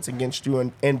performance against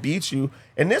you and beat you.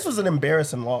 And this was an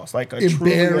embarrassing loss, like a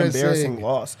truly embarrassing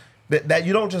loss. That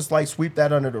you don't just like sweep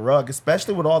that under the rug,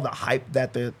 especially with all the hype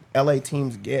that the LA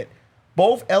teams get.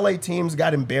 Both LA teams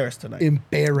got embarrassed tonight.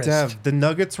 Embarrassed. Dev, the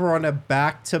Nuggets were on a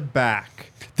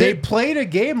back-to-back. They played a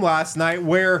game last night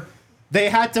where they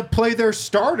had to play their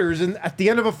starters at the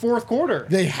end of a fourth quarter.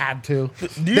 They had to.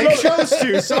 They chose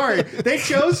to. Sorry. They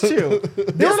chose to.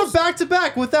 They were on a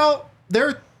back-to-back without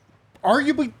their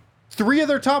arguably 3 of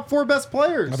their top 4 best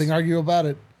players. Nothing argue about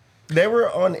it. They were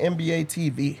on NBA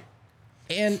TV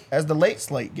And as the late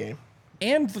slate game.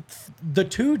 And the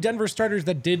 2 Denver starters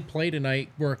that did play tonight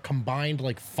were combined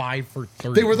like 5 for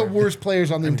 30. They were the worst players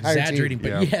on the I'm entire exaggerating,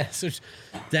 team. but yeah. So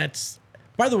that's.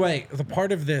 By the way, the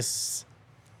part of this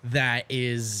that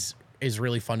is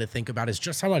really fun to think about is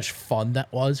just how much fun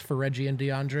that was for Reggie and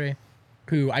DeAndre,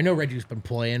 who I know Reggie's been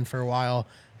playing for a while.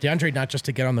 DeAndre, not just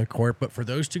to get on the court, but for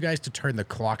those two guys to turn the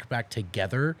clock back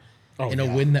together in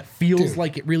a win that feels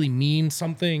like it really means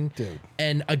something.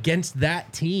 And against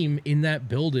that team in that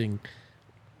building,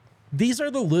 these are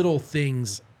the little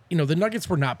things. You know, the Nuggets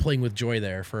were not playing with joy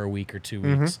there for a week or 2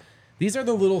 weeks. These are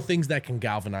the little things that can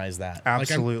galvanize that.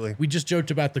 Absolutely. Like we just joked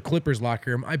about the Clippers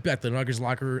locker room. I bet the Nuggets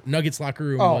locker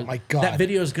room. Oh my God. That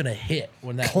video is gonna hit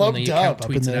when the Clubbed account up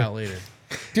tweets in it there. out later.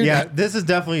 Dude, Yeah, this is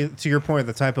definitely, to your point,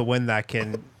 the type of win that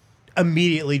can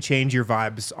immediately change your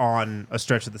vibes on a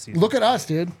stretch of the season. look at us,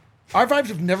 dude. Our vibes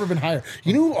have never been higher.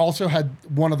 You know who also had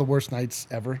one of the worst nights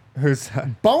ever? Who's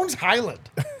that? Bones Highland.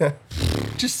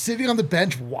 Just sitting on the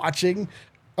bench watching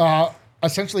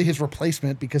essentially his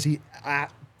replacement because he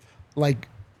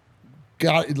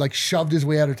shoved his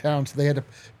way out of town, so they had to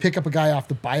pick up a guy off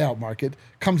the buyout market.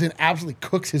 Comes in, absolutely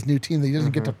cooks his new team that he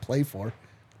doesn't get to play for.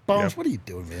 Bones, what are you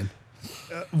doing, man?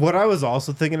 What I was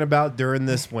also thinking about during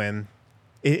this win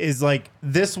is like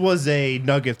this was a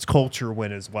Nuggets culture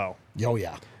win as well. Oh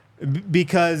yeah.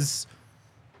 Because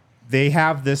they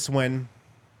have this win.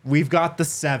 We've got the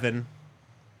 7.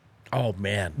 Oh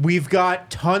man. We've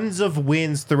got tons of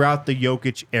wins throughout the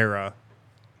Jokic era.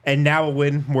 And now a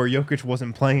win where Jokic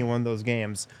wasn't playing in one of those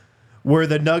games, where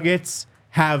the Nuggets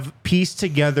have pieced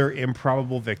together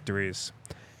improbable victories.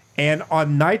 And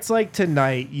on nights like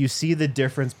tonight, you see the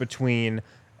difference between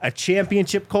a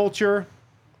championship culture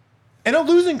and a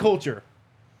losing culture.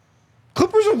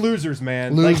 Clippers are losers,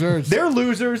 man. Losers. Like, they're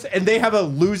losers, and they have a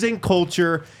losing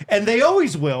culture, and they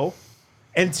always will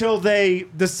until they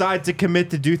decide to commit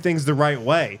to do things the right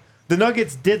way. The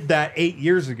Nuggets did that 8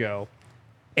 years ago,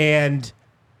 and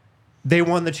they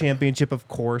won the championship, of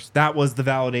course. That was the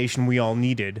validation we all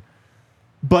needed.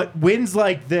 But wins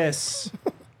like this,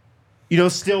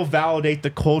 still validate the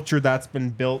culture that's been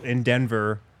built in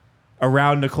Denver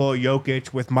around Nikola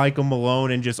Jokic with Michael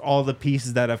Malone and just all the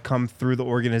pieces that have come through the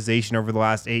organization over the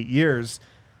last 8 years.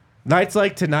 Nights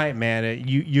like tonight, man,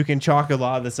 you can chalk a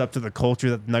lot of this up to the culture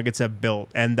that the Nuggets have built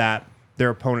and that their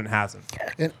opponent hasn't.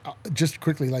 And just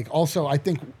quickly, also I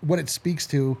think what it speaks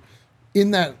to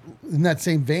in that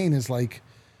same vein is like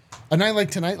a night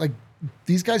like tonight,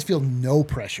 these guys feel no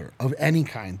pressure of any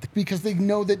kind because they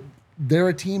know that they're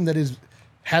a team that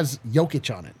has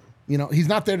Jokic on it. He's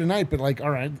not there tonight, but all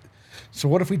right. So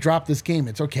what if we drop this game?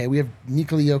 It's okay. We have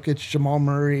Nikola Jokic, Jamal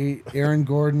Murray, Aaron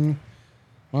Gordon,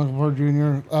 Michael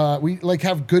Porter Jr. We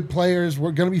have good players.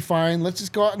 We're gonna be fine. Let's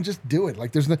just go out and just do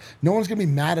it. There's no one's gonna be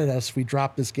mad at us if we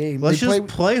drop this game. Let's just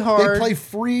play hard. They play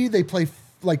free. They play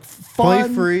fun.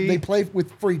 Play free. They play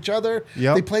for each other.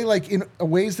 Yep. They play in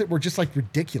ways that were just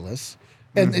ridiculous,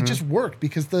 and it just worked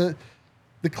because the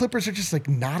Clippers are just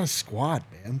not a squad,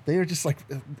 man. They are just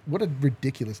what a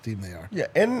ridiculous team they are. Yeah,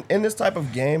 in this type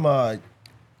of game,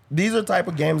 these are type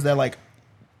of games that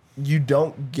you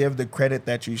don't give the credit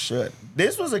that you should.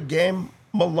 This was a game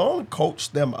Malone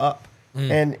coached them up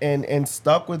and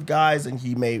stuck with guys, and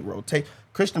he made rotate.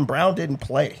 Christian Brown didn't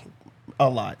play a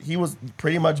lot. He was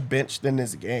pretty much benched in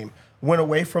this game. Went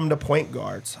away from the point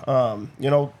guards, and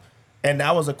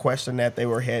that was a question that they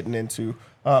were heading into.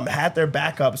 Had their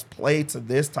backups play to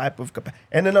this type of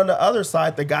and then on the other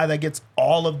side, the guy that gets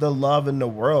all of the love in the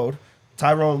world,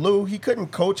 Tyronn Lue, he couldn't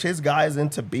coach his guys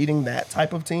into beating that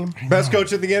type of team. Best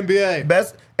coach in the NBA.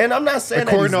 Best, and I'm not saying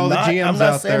According that to all the not, GMs I'm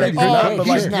not out saying there. that you're not, but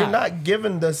he's you're not. not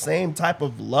given the same type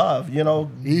of love,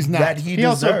 He's not. that he He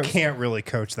also deserves. can't really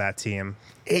coach that team.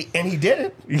 And he did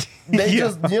it. They Yeah.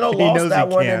 just, He lost knows that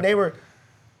he one, can't. and they were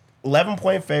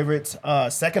 11-point favorites.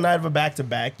 Second night of a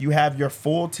back-to-back. You have your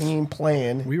full team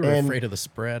playing. We were and afraid of the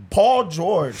spread. Paul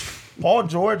George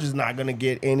is not going to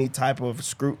get any type of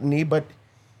scrutiny, but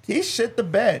he shit the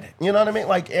bed. You know what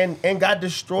I mean? And got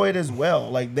destroyed as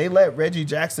well. They let Reggie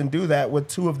Jackson do that with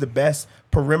two of the best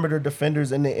perimeter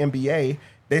defenders in the NBA.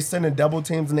 They sent in double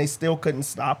teams, and they still couldn't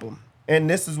stop him. And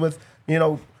this is with,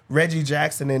 Reggie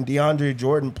Jackson and DeAndre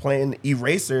Jordan playing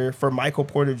eraser for Michael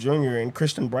Porter Jr. and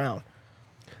Christian Brown.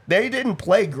 They didn't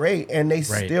play great, and they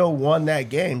still won that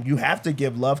game. You have to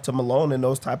give love to Malone in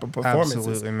those type of performances.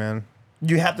 Absolutely, man.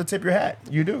 You have to tip your hat.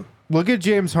 You do. Look at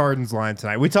James Harden's line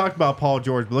tonight. We talked about Paul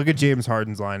George, but look at James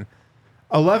Harden's line.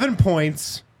 11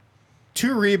 points,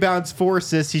 2 rebounds, 4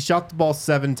 assists. He shot the ball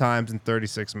 7 times in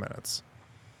 36 minutes.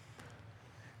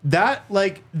 That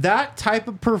type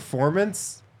of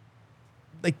performance,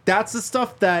 that's the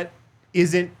stuff that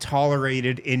isn't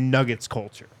tolerated in Nuggets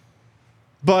culture.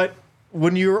 But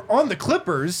when you're on the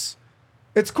Clippers,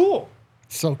 it's cool.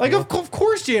 So cool. Of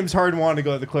course James Harden wanted to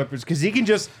go to the Clippers because he can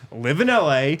just live in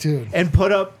LA Dude. and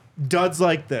put up duds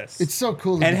like this. It's so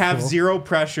cool. And have zero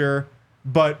pressure,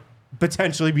 but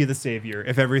potentially be the savior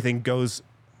if everything goes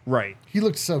right. He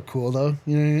looked so cool though.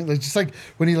 You know, like, just like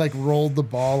when he like rolled the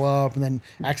ball up and then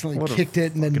accidentally kicked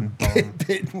it and then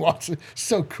hit and watched it.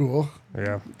 So cool.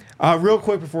 Yeah. Real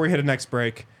quick before we hit a next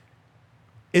break,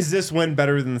 is this win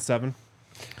better than the 7?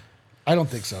 I don't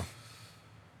think so.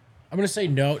 I'm going to say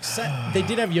no. They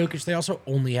did have Jokic. They also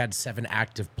only had 7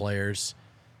 active players.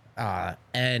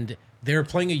 And they were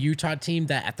playing a Utah team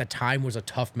that at the time was a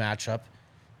tough matchup.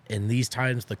 In these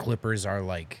times, the Clippers are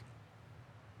like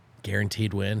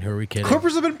guaranteed win. Who are we kidding?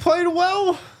 Clippers have been playing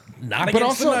well. Not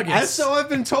against the Nuggets. That's so I've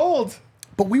been told.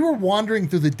 But we were wandering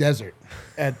through the desert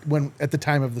at the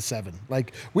time of the 7.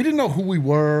 Like we didn't know who we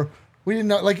were. We didn't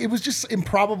know. Like it was just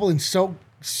improbable in so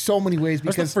many ways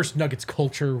because that's the first Nuggets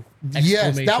culture.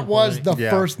 Yes, that was point. the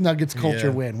first Nuggets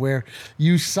culture win where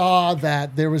you saw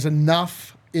that there was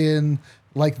enough in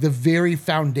like the very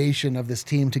foundation of this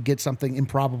team to get something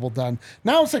improbable done.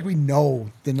 Now it's like we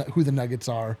know who the Nuggets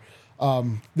are.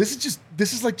 This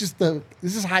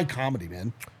is high comedy,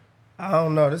 man. I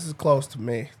don't know. This is close to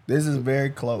me. This is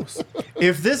very close.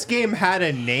 If this game had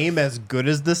a name as good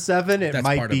as the 7, it That's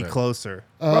might part be of it. closer.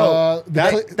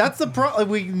 That's the problem.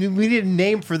 We need a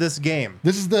name for this game.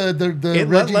 This is the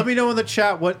Let me know in the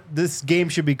chat what this game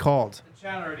should be called. The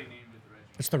chat already named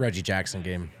it It's the Reggie Jackson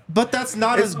game. But that's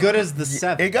not as good as the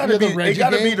 7. It gotta Yeah, the be. It Reggie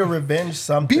gotta be game? the revenge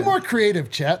something. Be more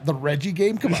creative, chat. The Reggie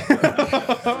game. Come on.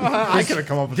 I could have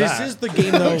come up with This that. is the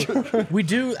game, though. We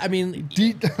do, I mean,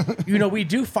 we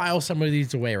do file some of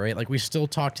these away, right? Like, we still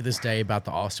talk to this day about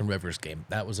the Austin Rivers game.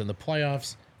 That was in the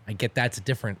playoffs. I get that's a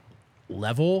different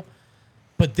level.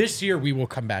 But this year, we will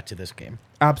come back to this game.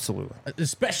 Absolutely.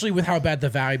 Especially with how bad the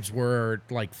vibes were,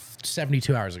 like,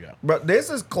 72 hours ago. But this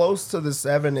is close to the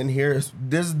 7, and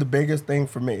this is the biggest thing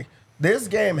for me. This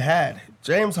game had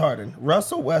James Harden,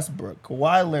 Russell Westbrook,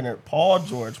 Kawhi Leonard, Paul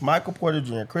George, Michael Porter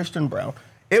Jr., Christian Brown.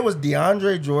 It was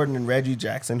DeAndre Jordan and Reggie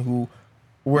Jackson who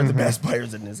were the best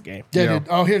players in this game. Yeah, dude.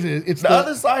 Oh, here's it. It's The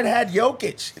other side had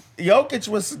Jokic. Jokic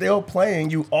was still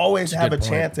playing. You always have a good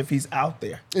point. chance if he's out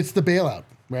there. It's the bailout,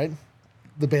 right?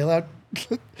 The bailout.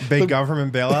 Big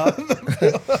government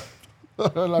bailout.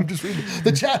 I'm just reading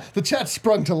the chat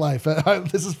sprung to life.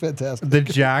 This is fantastic. The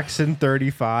Jackson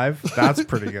 35. That's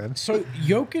pretty good. So,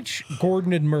 Jokic,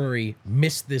 Gordon, and Murray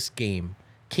missed this game.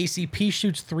 KCP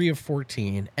shoots 3 of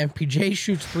 14. MPJ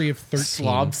shoots 3 of 13.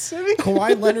 Slob City?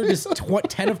 Kawhi Leonard is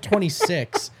 10 of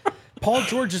 26. Paul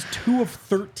George is 2 of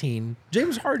 13.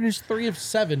 James Harden is 3 of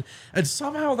 7. And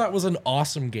somehow that was an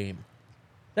awesome game.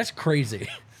 That's crazy.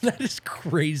 That is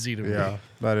crazy to me. Yeah,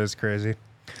 that is crazy.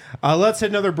 Let's hit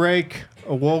another break.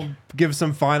 We'll give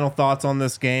some final thoughts on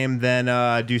this game, then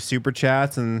do super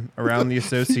chats and around the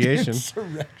association.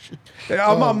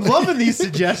 I'm loving these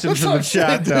suggestions from the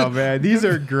chat, though, man. These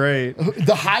are great.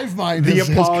 The hive mind. The has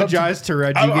come to- apologize to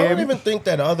Reggie I don't game. even think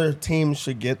that other teams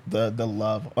should get the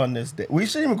love on this day. We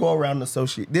shouldn't even go around the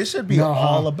associate. This should be No.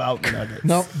 all about Nuggets.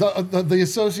 No, the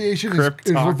association is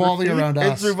Cryptography? revolving around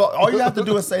us. All you have to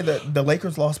do is say that the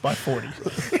Lakers lost by 40,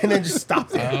 and then just stop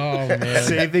there. Oh, man.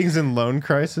 Savings and loan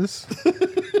crisis.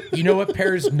 You know what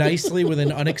pairs nicely with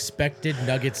an unexpected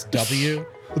Nuggets W?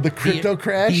 The crypto The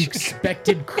crash.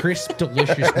 expected crisp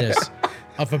deliciousness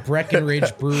of a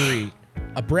Breckenridge brewery.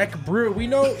 A Breck brew. We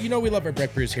know we love our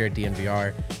Breck brews here at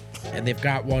DNVR. And they've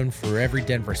got one for every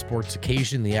Denver sports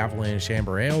occasion. The Avalanche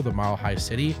Amber Ale, the Mile High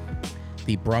City,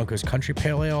 the Broncos Country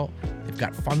Pale Ale. They've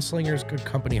got Fun Slingers, Good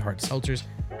Company, Hard Seltzers.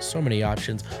 So many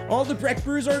options. All the Breck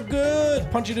brews are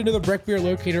good. Punch it into the Breck Beer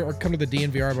locator or come to the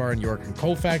DNVR bar in York and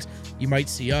Colfax. You might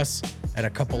see us and a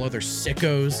couple other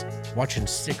sickos watching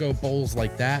sicko bowls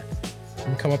like that. You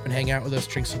can come up and hang out with us,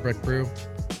 drink some Breck brew.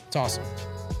 It's awesome.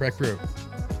 Breck brew.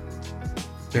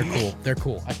 They're cool. They're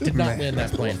cool. I did not land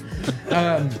that plane.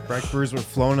 Breck Brews were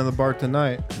flowing in the bar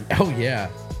tonight. Oh, yeah.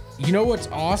 You know what's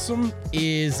awesome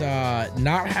is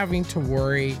not having to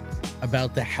worry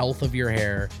about the health of your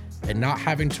hair and not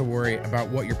having to worry about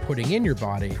what you're putting in your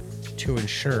body to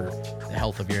ensure the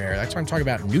health of your hair. That's what I'm talking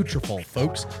about. Nutrafol,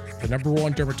 folks, the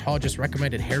 #1 dermatologist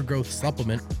recommended hair growth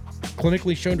supplement,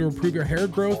 clinically shown to improve your hair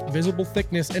growth, visible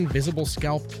thickness, and visible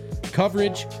scalp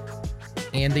coverage.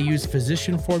 And they use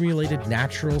physician-formulated,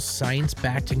 natural,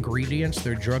 science-backed ingredients.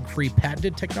 Their drug-free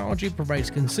patented technology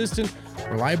provides consistent,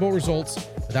 reliable results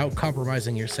without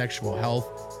compromising your sexual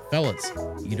health. Fellas,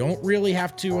 you don't really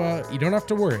have to. You don't have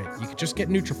to worry. You can just get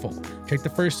Nutrafol. Take the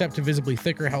first step to visibly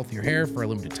thicker, healthier hair for a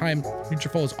limited time.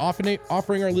 Nutrafol is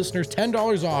offering our listeners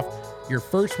 $10 off your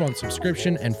first month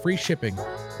subscription, and free shipping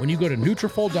when you go to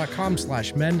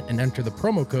Nutrafol.com/men and enter the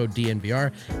promo code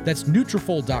DNVR. That's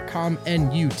Nutrafol.com,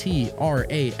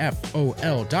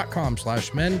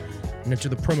 Nutrafol.com/men, and enter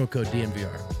the promo code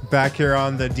DNVR. Back here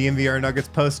on the DNVR Nuggets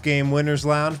post-game winners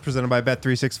lounge, presented by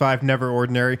Bet365. Never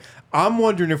ordinary. I'm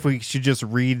wondering if we should just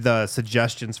read the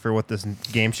suggestions for what this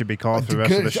game should be called for the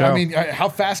rest of the show. I mean, how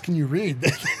fast can you read?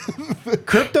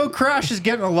 Crypto Crash is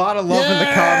getting a lot of love in the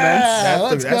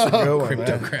comments. That's a good one,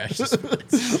 Crypto man. crash.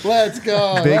 Let's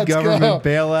go. Big Let's government go.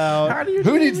 bailout.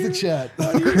 Who needs the chat?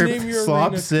 Name your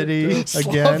Slop arena City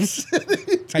Crypto?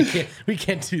 again. We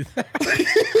can't do that.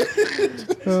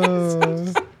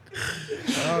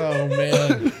 Oh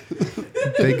man.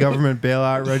 Big government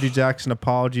bailout. Reggie Jackson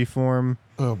apology form.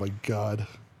 Oh my God.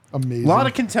 Amazing. A lot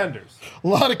of contenders.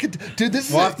 Dude, this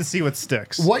is We'll have to see what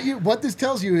sticks. what this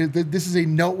tells you is that this is a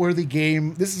noteworthy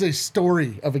game. This is a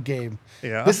story of a game.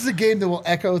 Yeah. This is a game that will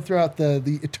echo throughout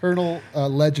the eternal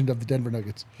legend of the Denver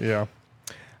Nuggets. Yeah.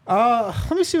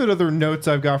 Let me see what other notes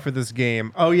I've got for this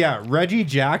game. Oh yeah, Reggie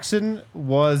Jackson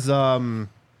was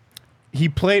he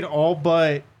played all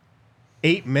but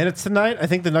 8 minutes tonight. I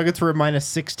think the Nuggets were at minus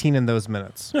 16 in those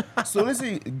minutes. As soon as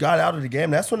he got out of the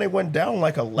game, that's when they went down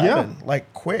like 11,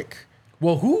 like quick.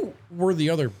 Well, who were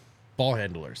the other ball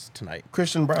handlers tonight?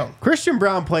 Christian Brown. Christian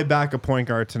Brown played back a point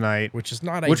guard tonight, Which is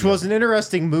not which ideal. was an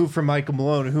interesting move from Michael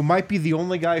Malone, who might be the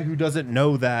only guy who doesn't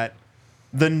know that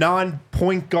the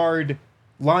non-point guard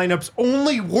lineups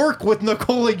only work with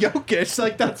Nikola Jokic.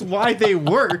 Like, that's why they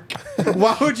work.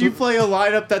 Why would you play a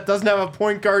lineup that doesn't have a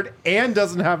point guard and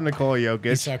doesn't have Nikola He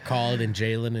Jokic? saw Colin and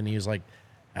Jalen, and he was like,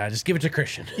 just give it to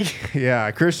Christian. Yeah,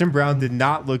 Christian Brown did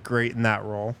not look great in that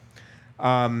role.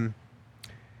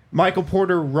 Michael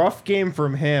Porter, rough game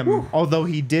from him, although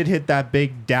he did hit that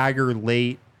big dagger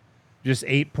late. Just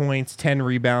 8 points, 10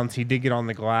 rebounds. He did get on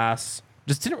the glass.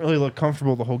 Just didn't really look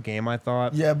comfortable the whole game, I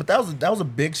thought. Yeah, but that was a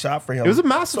big shot for him. It was a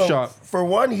massive shot. For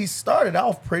one, he started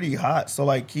off pretty hot, so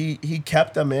like he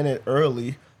kept them in it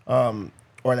early, or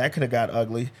that could have got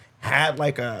ugly. Had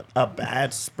like a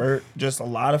bad spurt, just a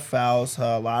lot of fouls,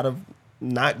 a lot of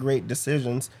not great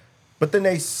decisions. But then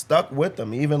they stuck with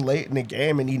him even late in the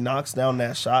game, and he knocks down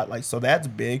that shot. Like, so that's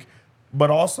big.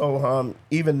 But also,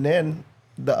 even then,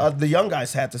 the young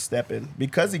guys had to step in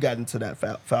because he got into that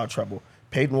foul trouble.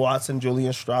 Peyton Watson,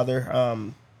 Julian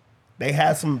Strother, they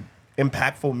had some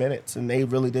impactful minutes, and they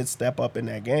really did step up in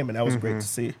that game, and that was great to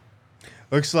see.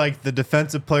 Looks like the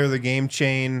defensive player of the game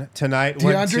chain tonight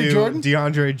went DeAndre to Jordan?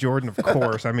 DeAndre Jordan, of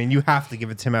course. I mean, you have to give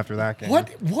it to him after that game.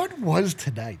 What was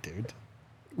tonight, dude?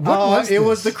 What It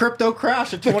was the crypto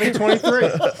crash of 2023.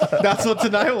 That's what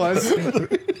tonight was.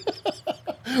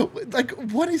 Like,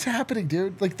 what is happening,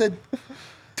 dude? Like,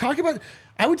 talk about,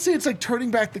 I would say it's like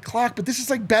turning back the clock, but this is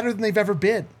like better than they've ever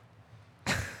been.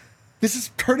 This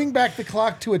is turning back the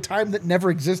clock to a time that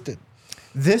never existed.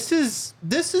 This is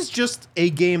just a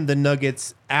game the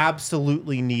Nuggets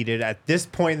absolutely needed at this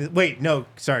point. Wait, no,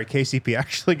 sorry, KCP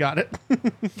actually got it.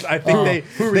 I think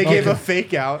they gave a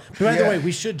fake out. By the way,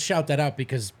 we should shout that out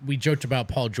because we joked about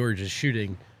Paul George's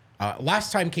shooting.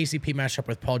 Last time KCP matched up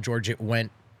with Paul George, it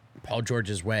went Paul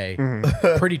George's way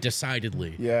pretty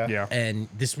decidedly. Yeah. And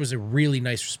this was a really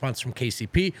nice response from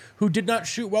KCP, who did not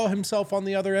shoot well himself on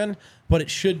the other end, but it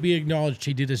should be acknowledged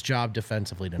he did his job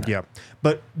defensively tonight. Yeah.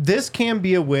 But this can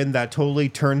be a win that totally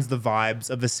turns the vibes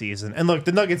of the season. And look,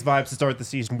 the Nuggets' vibes to start the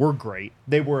season were great.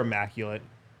 They were immaculate.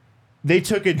 They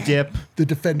took a dip The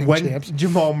defending when champs.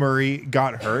 Jamal Murray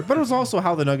got hurt, but it was also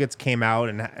how the Nuggets came out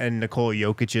and Nikola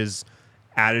Jokic's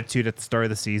attitude at the start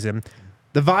of the season.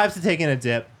 The vibes have taken a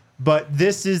dip, but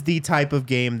this is the type of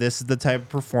game, this is the type of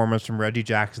performance from Reggie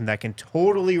Jackson that can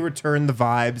totally return the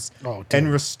vibes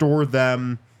and restore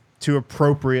them to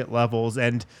appropriate levels.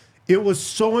 And it was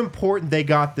so important they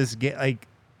got this game. Like,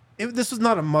 this was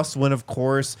not a must-win, of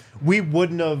course. We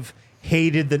wouldn't have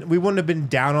we wouldn't have been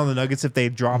down on the Nuggets if they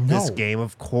dropped this game,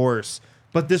 of course.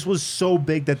 But this was so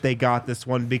big that they got this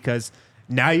one because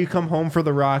now you come home for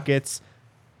the Rockets,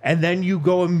 and then you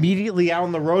go immediately out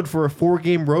on the road for a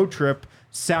 4-game road trip.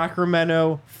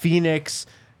 Sacramento, Phoenix,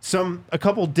 a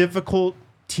couple difficult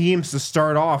teams to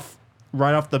start off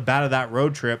right off the bat of that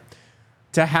road trip.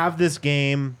 To have this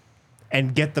game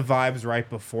and get the vibes right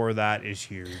before that is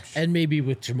huge. And maybe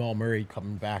with Jamal Murray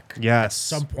coming back Yes. at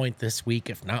some point this week,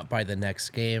 if not by the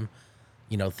next game,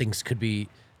 things could be.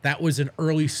 That was an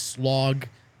early slog,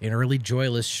 an early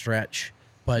joyless stretch,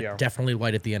 but definitely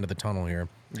light at the end of the tunnel here.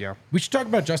 Yeah. We should talk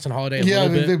about Justin Holiday a Yeah,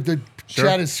 little bit. the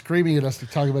chat is screaming at us to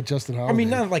talk about Justin Holiday. I mean,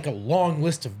 not like a long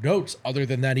list of notes other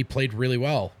than that he played really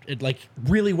well.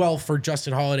 Really well for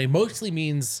Justin Holiday mostly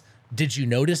means Did you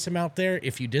notice him out there?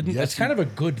 If you didn't, Yes, that's kind of a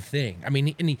good thing. I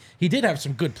mean, he did have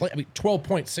some good play. I mean,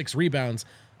 12.6 rebounds,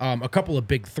 a couple of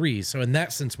big threes. So in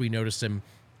that sense, we noticed him.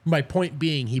 My point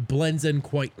being, he blends in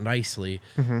quite nicely.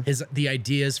 The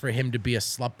idea is for him to be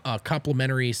a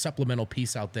complementary, supplemental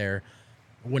piece out there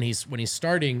when he's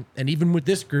starting. And even with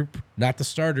this group, not the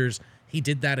starters, he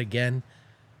did that again.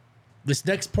 This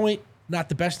next point, not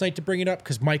the best night to bring it up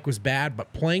because Mike was bad,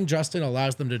 but playing Justin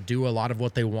allows them to do a lot of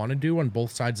what they want to do on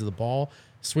both sides of the ball.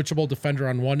 Switchable defender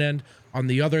on one end. On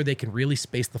the other, they can really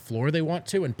space the floor they want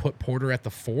to and put Porter at the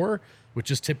 4, which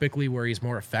is typically where he's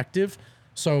more effective.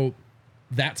 So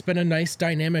that's been a nice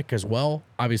dynamic as well.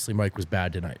 Obviously, Mike was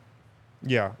bad tonight.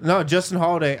 Yeah. No, Justin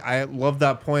Holiday, I love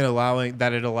that point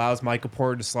it allows Michael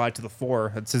Porter to slide to the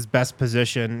 4. It's his best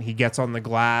position. He gets on the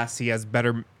glass. He has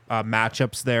better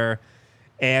matchups there.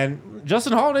 And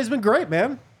Justin Holiday's been great,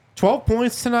 man. 12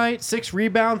 points tonight, 6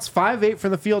 rebounds, 5-8 from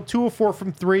the field, 2 of 4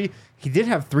 from 3. He did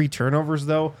have 3 turnovers,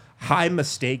 though. High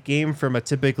mistake game from a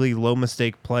typically low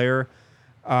mistake player.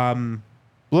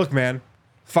 Look, man,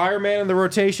 fireman in the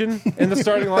rotation in the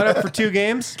starting lineup for 2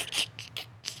 games.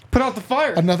 Put out the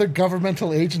fire. Another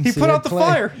governmental agency. He put out the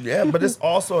fire. Yeah, but it's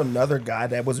also another guy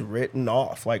that was written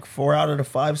off. Like 4 out of the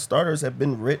 5 starters have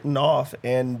been written off,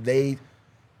 and they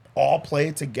all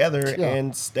played together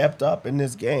and stepped up in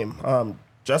this game.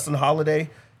 Justin Holiday,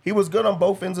 he was good on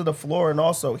both ends of the floor, and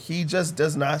also he just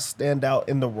does not stand out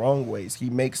in the wrong ways. He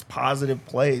makes positive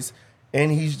plays,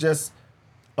 and he's just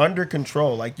under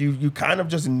control. Like you kind of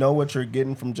just know what you're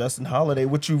getting from Justin Holiday,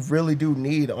 which you really do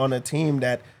need on a team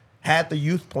that had the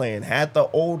youth playing, had the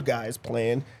old guys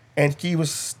playing, and he was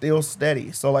still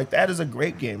steady. So like that is a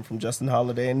great game from Justin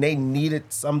Holiday, and they needed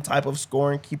some type of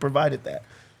scoring. He provided that.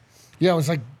 Yeah, it was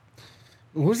like,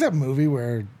 what was that movie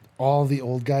where all the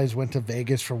old guys went to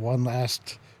Vegas for one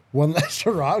last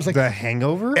hurrah? It was like The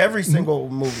Hangover? Every single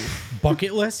movie.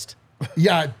 Bucket list?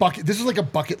 yeah, bucket. This is like a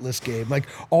bucket list game. Like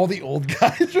all the old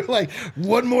guys are like,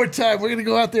 one more time, we're gonna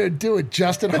go out there and do it.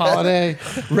 Justin Holiday,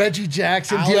 Reggie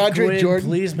Jackson, Alec DeAndre Gwynn, Jordan.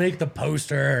 please make the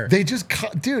poster. They just,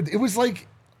 dude, it was like,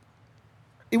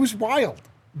 it was wild.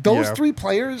 Those Yeah. 3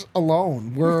 players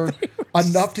alone were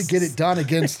enough to get it done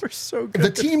against so good. the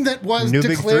team that was New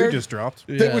Big 3 declared. just dropped.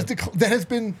 That was that has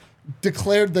been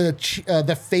declared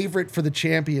the favorite for the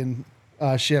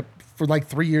championship for like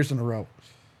 3 years in a row,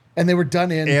 and they were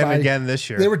done in And by, again this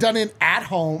year. They were done in at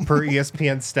home. Per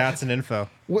ESPN stats and info.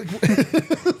 What-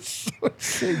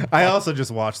 I also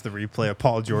just watched the replay of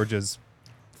Paul George's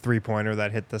 3-pointer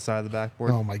that hit the side of the backboard.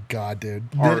 oh my god, dude!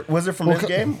 Was it from this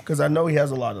game? Because I know he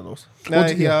has a lot of those.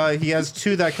 He has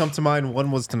 2 that come to mind. One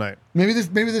was tonight. Maybe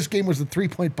this game was the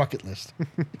 3-point bucket list.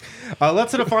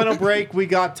 Let's hit a final break. We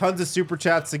got tons of super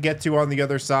chats to get to on the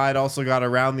other side. Also got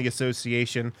around the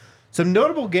association. Some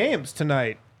notable games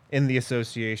tonight in the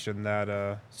association that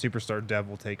Superstar Dev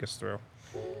will take us through.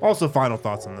 Also, final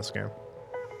thoughts on this game.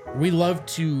 We love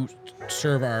to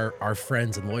serve our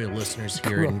friends and loyal listeners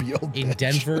here Grumpy old in bitch.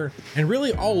 Denver and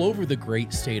really all over the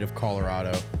great state of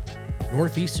Colorado.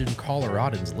 Northeastern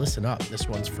Coloradans, listen up. This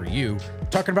one's for you.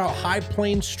 Talking about High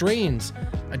Plains Strains,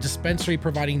 a dispensary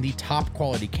providing the top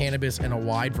quality cannabis and a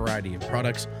wide variety of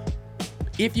products.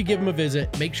 If you give them a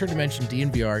visit, make sure to mention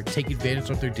DNVR. Take advantage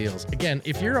of their deals. Again,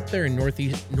 if you're up there in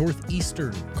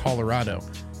northeastern Colorado,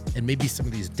 and maybe some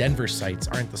of these Denver sites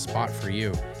aren't the spot for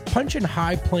you, punch in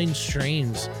High Plains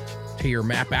Strains to your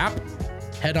map app.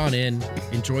 Head on in,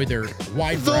 enjoy their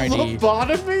wide variety.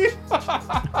 lobotomy?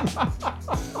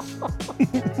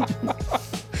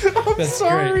 That's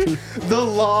Sorry. great. The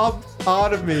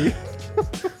lobotomy.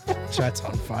 Chat's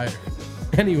on fire.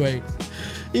 Anyway,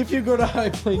 if you go to High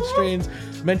Plains Strains,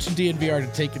 mention DNVR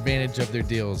to take advantage of their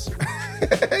deals.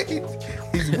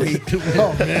 He's weak.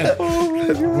 Oh man,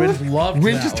 Win loved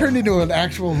Win that just one. turned into an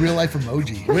actual real life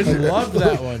emoji. Win loved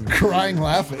that one. Crying,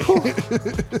 laughing.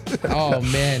 Oh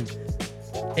man.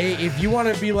 Hey, if you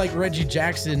want to be like Reggie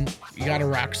Jackson, you got to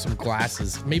rock some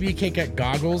glasses. Maybe you can't get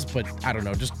goggles, but I don't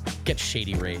know. Just get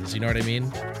Shady Rays. You know what I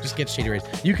mean? Just get Shady Rays.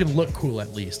 You can look cool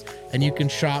at least, and you can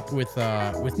shop with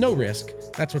no risk.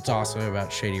 That's what's awesome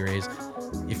about Shady Rays.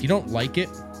 If you don't like it,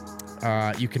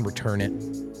 you can return it.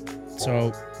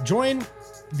 So join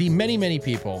the many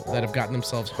people that have gotten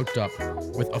themselves hooked up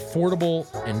with affordable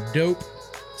and dope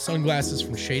sunglasses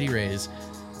from Shady Rays.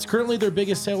 It's currently their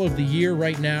biggest sale of the year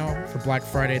right now for Black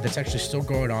Friday. That's actually still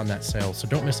going on, that sale. So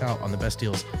don't miss out on the best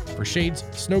deals for shades,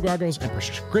 snow goggles, and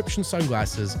prescription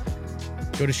sunglasses.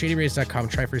 Go to shadyrays.com.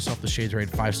 Try for yourself the shades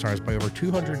rated 5 stars by over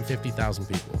 250,000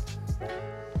 people.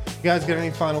 You guys got any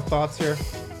final thoughts here?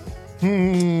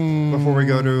 Before we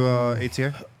go to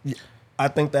ATA? I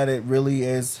think that it really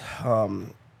is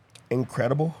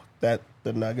incredible that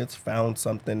the Nuggets found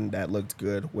something that looked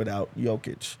good without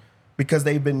Jokic because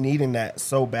they've been needing that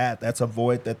so bad. That's a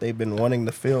void that they've been wanting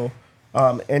to fill.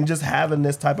 And just having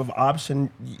this type of option,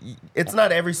 it's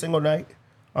not every single night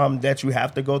that you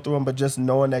have to go through them, but just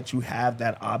knowing that you have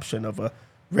that option of a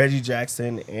Reggie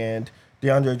Jackson and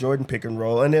DeAndre Jordan pick and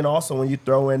roll. And then also when you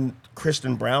throw in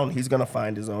Christian Brown, he's going to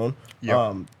find his own.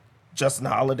 Yep. Justin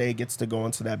Holiday gets to go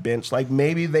into that bench. Like,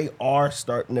 maybe they are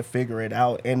starting to figure it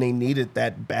out, and they needed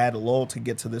that bad lull to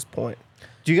get to this point.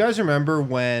 Do you guys remember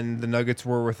when the Nuggets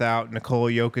were without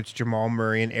Nikola Jokic, Jamal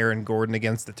Murray, and Aaron Gordon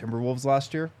against the Timberwolves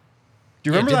last year? Do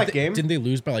you remember that game? Didn't they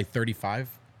lose by like 35?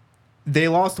 They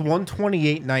lost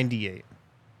 128-98.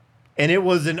 And it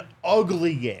was an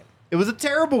ugly game. It was a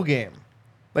terrible game.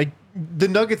 Like, the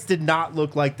Nuggets did not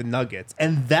look like the Nuggets.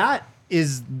 And that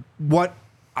is what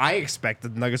I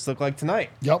expected the Nuggets to look like tonight.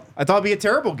 Yep. I thought it'd be a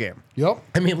terrible game. Yep.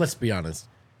 I mean, let's be honest.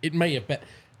 It may have been.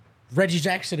 Reggie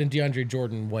Jackson and DeAndre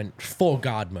Jordan went full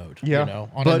God mode. Yeah, You know,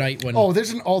 on but- a night when Oh,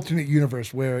 there's an alternate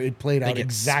universe where it played out get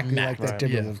exactly like smacked. that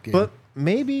Right. Timberwolves Yeah. game. But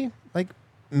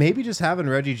maybe just having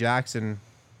Reggie Jackson,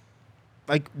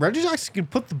 Reggie Jackson can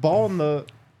put the ball in the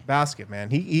basket, man.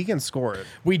 He can score it.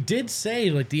 we did say,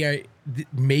 like,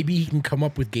 maybe he can come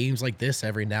up with games like this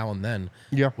every now and then.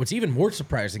 Yeah. What's even more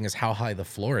surprising is how high the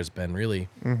floor has been, really.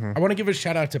 I want to give a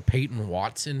shout out to Peyton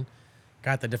Watson.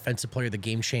 Got the defensive player of the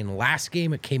game Shane last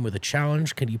game. It came with a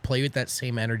challenge. Can you play with that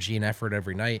same energy and effort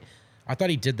every night? I thought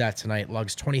he did that tonight.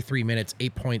 Lugs 23 minutes,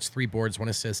 8 points, 3 boards, 1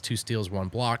 assist, 2 steals, 1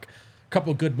 block. A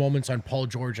couple good moments on Paul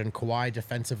George and Kawhi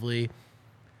defensively.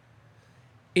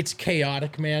 It's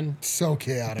chaotic, man. So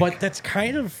chaotic. But that's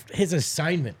kind of his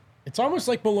assignment. It's almost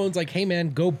like Malone's like, hey,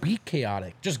 man, go be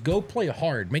chaotic. Just go play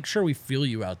hard. Make sure we feel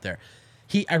you out there.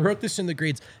 I wrote this in the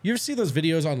grades. You ever see those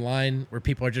videos online where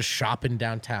people are just shopping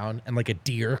downtown and like a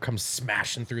deer comes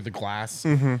smashing through the glass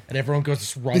and everyone goes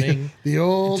just running? the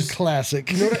old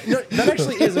classic. You know what, that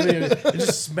actually is a video. It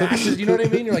just smashes. You know what I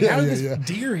mean? You're like, how did this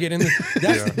deer get in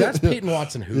there? That's Peyton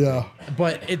Watson hooping. Yeah.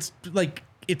 But it's like,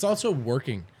 it's also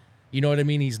working. You know what I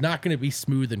mean? He's not going to be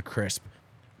smooth and crisp,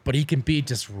 but he can be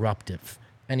disruptive.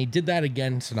 And he did that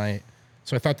again tonight.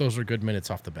 So I thought those were good minutes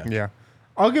off the bench. Yeah.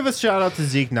 I'll give a shout out to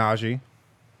Zeke Naji,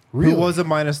 Really? who was a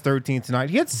minus 13 tonight.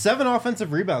 He had 7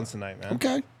 offensive rebounds tonight, man.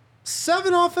 Okay.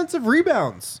 7 offensive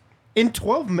rebounds in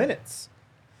 12 minutes.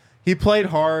 He played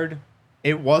hard.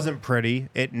 It wasn't pretty.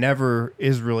 It never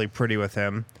is really pretty with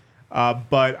him.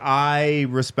 But I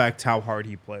respect how hard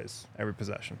he plays every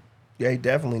possession. Yeah, he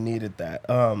definitely needed that.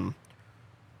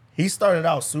 He started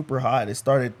out super hot. It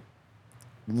started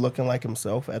looking like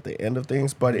himself at the end of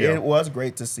things, but it was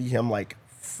great to see him like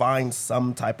find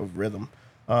some type of rhythm.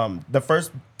 The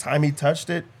first time he touched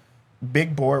it,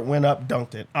 big board went up,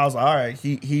 dunked it. I was like, all right,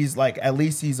 he's like, at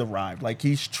least he's arrived. Like,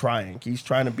 he's trying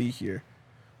to be here.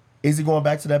 Is he going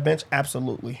back to that bench?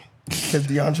 Absolutely. Because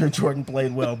DeAndre Jordan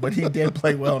played well, but he did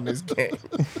play well in this game.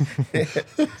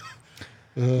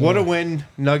 What a win.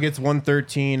 Nuggets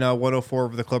 113, 104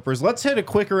 over the Clippers. Let's hit a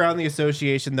quick around the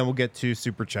association, then we'll get to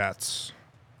Super Chats.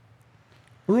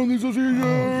 Around the association.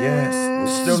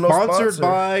 Yes. Still no Sponsored sponsor.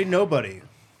 by nobody.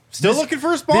 Still looking for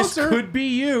a This sponsor. could be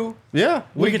you. Yeah.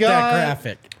 Look at that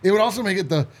graphic. It would also make it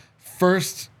the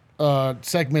first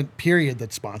segment period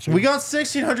that's sponsored. We got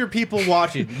 1,600 people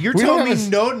watching. You're We telling don't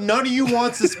me have none of you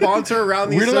wants to sponsor around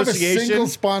the we don't have a association? single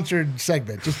sponsored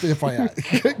segment, just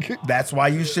FYI. That's why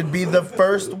you should be the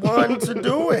first one to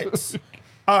do it.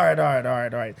 All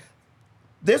right.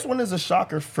 This one is a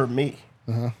shocker for me.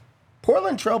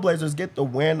 Portland Trailblazers get the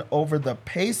win over the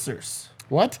Pacers.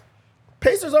 What?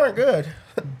 Pacers aren't good,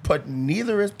 but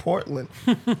neither is Portland.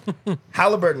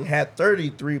 Halliburton had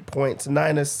 33 points,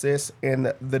 9 assists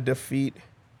in the defeat.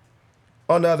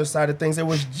 On the other side of things, it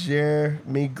was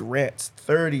Jeremy Grant's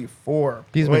 34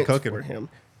 He's been points cooking. for him.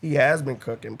 He has been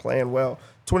cooking, playing well.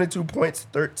 22 points,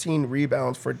 13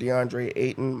 rebounds for DeAndre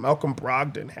Ayton. Malcolm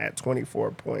Brogdon had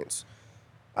 24 points.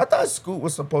 I thought Scoot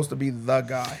was supposed to be the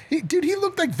guy. He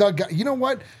looked like the guy. You know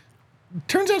what?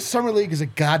 Turns out Summer League is a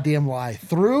goddamn lie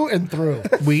through and through.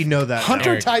 We know that.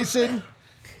 Hunter now. Tyson,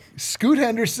 Scoot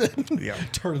Henderson. Yeah.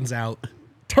 Turns out.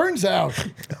 Turns out,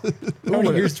 How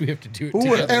many years do we have to do it who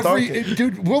would've together?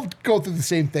 dude, we'll go through the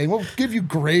same thing. We'll give you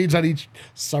grades on each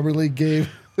Summer League game.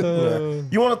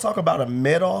 You want to talk about a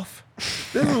mid-off?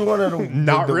 This is one of the,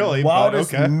 Not the really, but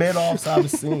wildest okay. mid-offs I've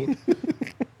seen.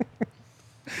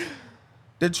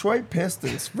 Detroit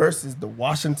Pistons versus the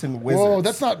Washington Wizards. Whoa,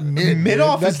 that's not mid.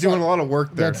 Midoff dude. is doing a lot of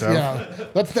work there. That's So.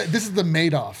 yeah. This is the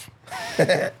Madoff.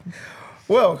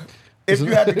 Well, if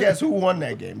you had to guess who won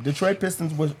that game, Detroit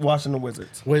Pistons, Washington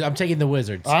Wizards. I'm taking the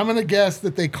Wizards. I'm gonna guess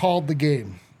that they called the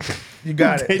game. You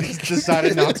got They it. just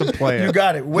decided not to play it. You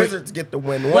got it. Wizards get the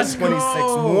win. Let's 126,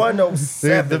 go. Dude,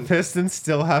 107. the Pistons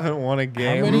still haven't won a How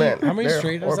game. many, Man, how many they're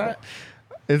straight is horrible. that?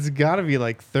 It's got to be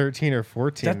like 13 or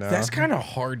 14 now. That's kind of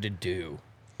hard to do.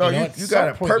 No, know, you at got some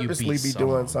to point you purposely beat be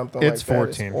someone. doing something It's like that.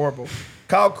 14. It's horrible.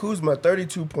 Kyle Kuzma,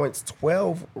 32 points,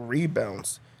 12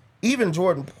 rebounds. Even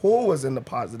Jordan Poole was in the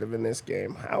positive in this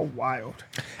game. How wild.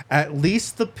 At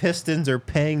least the Pistons are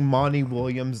paying Monty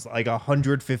Williams like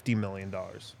 $150 million.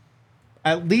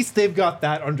 At least they've got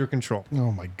that under control.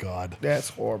 Oh my God. That's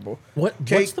horrible. What's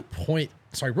Kate- the point?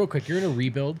 Sorry, real quick. You're in a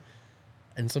rebuild,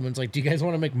 and someone's like, "Do you guys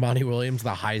want to make Monty Williams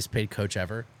the highest paid coach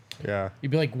ever?" Yeah. You'd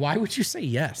be like, "Why would you say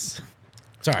yes?"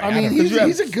 Sorry, I mean, don't- he's you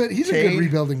have a good Cade.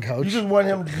 rebuilding coach. You just want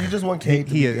him. You just want Cade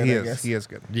to He be is, good, he I is. guess. He is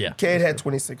good. yeah. Cade had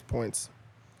 26 points.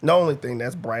 The only thing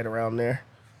that's bright around there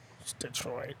is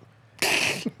Detroit.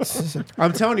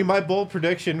 I'm telling you, my bold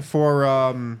prediction for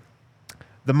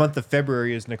the month of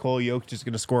February is Nikola Jokic is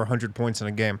going to score 100 points in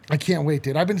a game. I can't wait,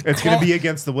 dude. It's going to be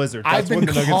against the Wizards. I've That's been when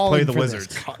the Nuggets play calling the for Wizards.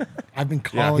 this. I've been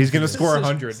calling. Yeah, he's going to for score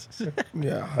 100.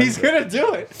 Yeah, He's going to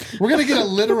do it. this. We're gonna get a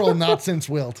literal not since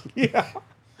Wilt. Yeah.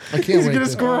 I can't He's wait. going to dude.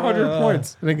 score 100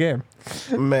 points in a game.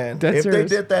 man. That's if serious.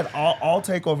 they did that, I'll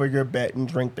take over your bet and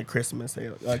drink the Christmas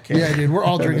ale. Okay. Yeah, dude. We're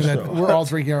all drinking that. Show. We're all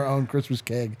drinking our own Christmas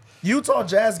keg. Utah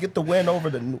Jazz get the win over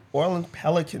the New Orleans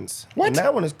Pelicans. What? And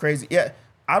that one is crazy. Yeah,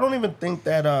 I don't even think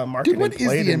that Marketing what is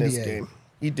played the in this NBA? game.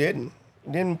 He didn't.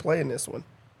 He didn't play in this one.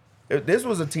 This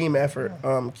was a team effort.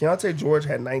 Keontae George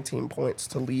had 19 points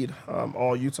to lead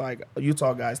all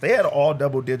Utah guys. They had all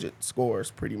double-digit scores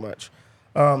pretty much.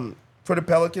 For the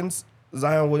Pelicans,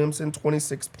 Zion Williamson,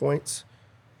 26 points.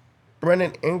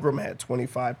 Brennan Ingram had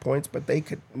 25 points, but they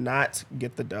could not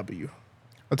get the W.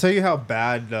 I'll tell you how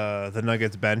bad the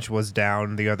Nuggets bench was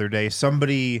down the other day.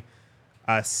 Somebody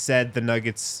said the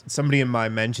Nuggets, somebody in my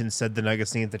mention said the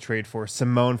Nuggets needed to trade for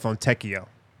Simone Fontecchio.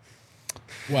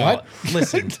 Well, What?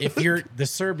 listen, if you're the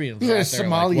Serbians, You're a out there, like,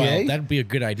 sommelier? well, that'd be a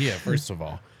good idea. First of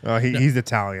all, He's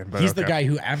Italian, but he's the okay. guy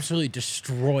who absolutely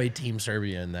destroyed Team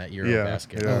Serbia in that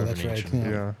Eurobasket. Yeah. Oh, that's right, elimination. yeah.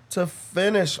 Yeah. To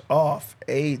finish off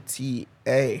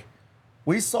ATA,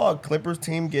 we saw a Clippers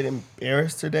team get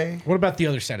embarrassed today. What about the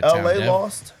other side of town? LA Dev?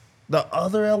 lost. The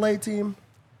other LA team,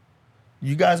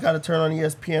 you guys got to turn on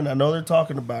ESPN. I know they're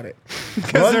talking about it.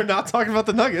 Because they're not talking about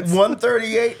the Nuggets.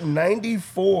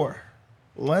 138-94.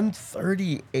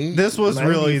 138. This was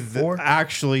really 94.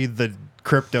 actually the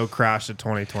crypto crash of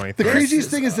 2023. The This craziest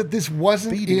is thing is that this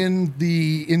wasn't beating. in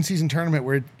the in-season tournament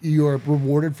where you are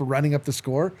rewarded for running up the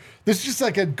score. This is just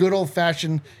like a good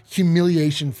old-fashioned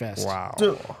humiliation fest. Wow.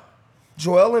 Dude,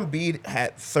 Joel Embiid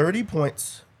had 30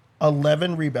 points,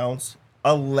 11 rebounds,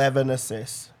 11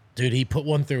 assists. Dude, he put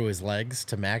one through his legs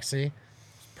to Maxey.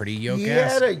 Pretty yoke He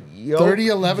ass. had a yoke 30,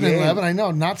 11, and game. 11. I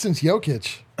know, not since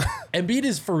Jokic. Embiid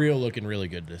is for real looking really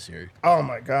good this year. Oh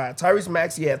my God, Tyrese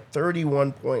Maxey had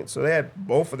 31 points, so they had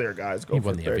both of their guys go He for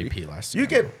won the 30. MVP last You year.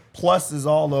 get pluses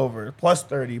all over. Plus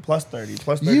 30, plus 30,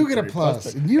 plus 30. You get a 30, plus,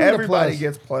 30. and you get a Everybody plus.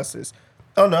 gets pluses.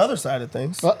 On the other side of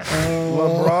things,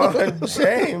 Uh-oh. LeBron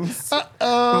James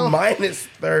minus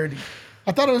 30.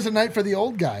 I thought it was a night for the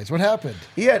old guys. What happened?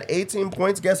 He had 18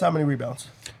 points. Guess how many rebounds?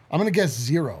 I'm going to guess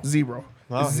 0. Zero.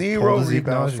 Wow, he Zero pulled the Zeke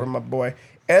rebounds Naji. from my boy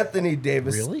Anthony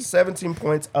Davis. Really? 17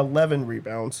 points, 11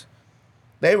 rebounds.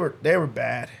 They were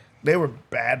bad. They were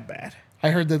bad.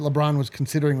 I heard that LeBron was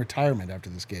considering retirement after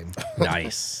this game.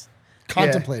 Nice.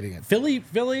 Contemplating it. Philly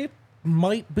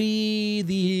might be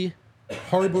the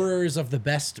harborers of the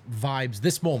best vibes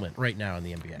this moment right now in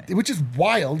the NBA. Which is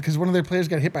wild because one of their players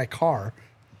got hit by a car.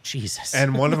 Jesus.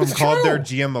 And one of them It's called true. their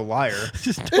GM a liar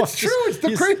It's true. It's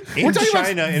the crazy. in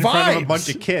China in front of a bunch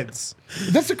of kids,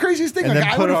 That's the craziest thing. and Like,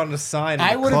 then I put it would've- on a sign in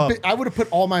I the would club. have put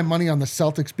all my money on the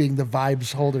Celtics being the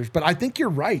vibes holders, but I think you're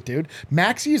right, dude.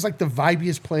 Maxey is like the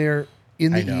vibiest player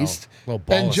in I the know. East, Little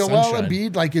ball and of Joel sunshine.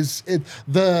 Embiid like is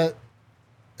the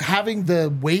having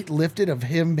the weight lifted of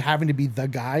him having to be the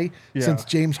guy Yeah. since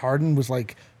James Harden was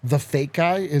like the fake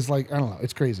guy is like I don't know.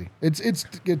 It's crazy.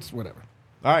 It's whatever.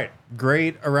 All right,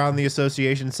 great around the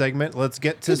association segment. Let's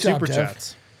get to Good job, super Dev.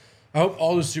 chats. I hope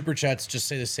all the super chats just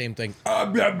say the same thing. Blah,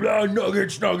 blah,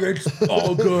 nuggets, all good.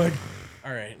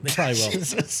 All right. They probably will.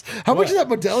 Jesus. How much of that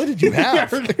Modelo did you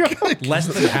have? Less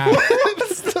than half.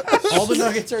 All the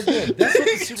nuggets are good. That's what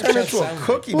the super Turned chats into a sound like.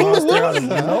 cookie monster out of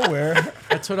nowhere.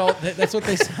 That's what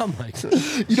they sound like.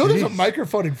 You know, there's a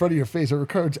microphone in front of your face. It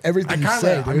records everything you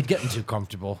say, I'm dude. getting too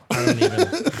comfortable. I don't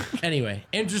even. Anyway,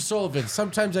 Andrew Sullivan.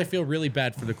 Sometimes I feel really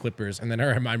bad for the Clippers, and then I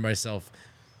remind myself,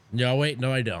 no, wait,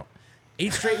 no, I don't.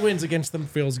 8 straight wins against them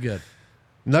feels good.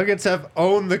 Nuggets have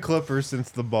owned the Clippers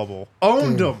since the bubble.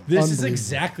 Owned them. This is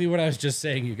exactly what I was just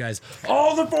saying, you guys.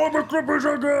 All the former Clippers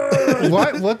are good.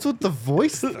 What? What's with the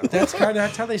voice, though? That's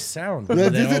how they sound. They all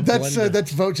blend in.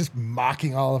 That's Vote just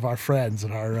mocking all of our friends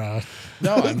and our.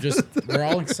 No, we're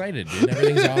all excited, dude.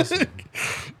 Everything's awesome.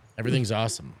 Everything's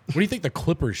awesome. What do you think the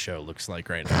Clippers show looks like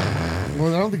right now?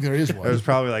 Well, I don't think there is one. There's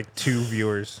probably like 2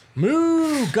 viewers.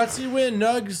 Moo! Gutsy win,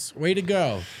 Nugs. Way to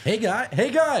go. Hey,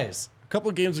 guys. A couple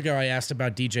of games ago, I asked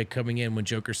about DJ coming in when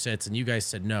Joker sits, and you guys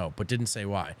said no, but didn't say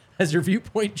why. Has your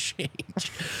viewpoint changed?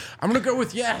 I'm going to go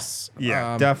with yes.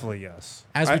 Yeah, definitely yes.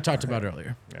 As we talked about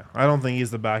earlier. Yeah, I don't think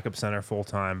he's the backup center full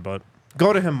time, but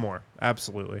go to him more.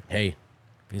 Absolutely. Hey,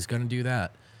 he's going to do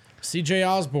that. CJ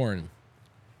Osborne.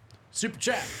 Super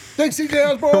chat. Thanks,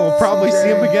 CJ Osborne. We'll probably see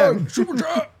him again. Super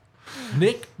chat.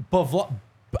 Nick Bavla.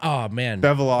 Oh, man.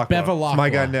 Bevilacqua. My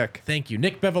guy, Nick. Thank you.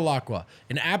 Nick Bevilacqua.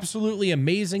 An absolutely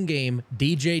amazing game.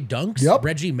 DJ Dunks. Yep.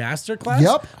 Reggie Masterclass.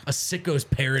 Yep. A sicko's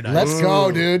paradise. Let's go,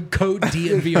 dude. Code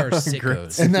DNVR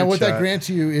sickos. And then what chat. that grants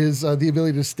you is the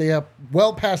ability to stay up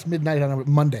well past midnight on a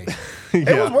Monday. It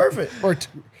was worth it. Or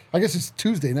I guess it's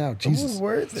Tuesday now. It was Jesus.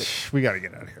 worth it. We got to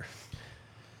get out of here.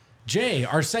 Jay,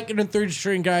 our second and third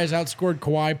string guys outscored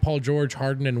Kawhi, Paul George,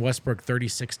 Harden, and Westbrook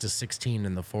 36-16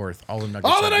 in the fourth. All the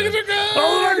Nuggets All the are Nuggets good. are good.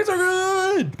 All the Nuggets are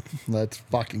good. Let's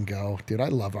fucking go. Dude, I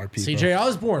love our people. CJ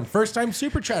Osborne, first time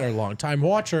super chatter, long time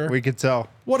watcher. We could tell.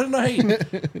 What a night.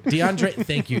 DeAndre,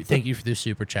 thank you for the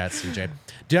super chat, CJ.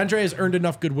 DeAndre has earned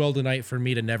enough goodwill tonight for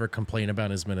me to never complain about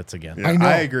his minutes again. Yeah, I know.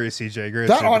 I agree, CJ. Great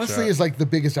That super honestly chat. is like the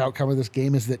biggest outcome of this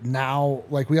game is that now,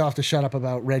 like, we all have to shut up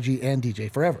about Reggie and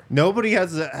DJ forever. Nobody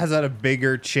has had a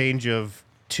bigger change of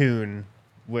tune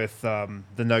with the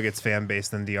Nuggets fan base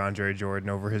than DeAndre Jordan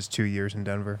over his 2 years in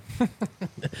Denver.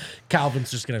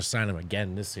 Calvin's just going to sign him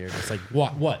again this year. It's like,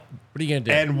 what? What are you going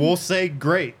to do? And we'll say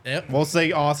great. Yep. We'll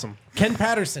say awesome. Ken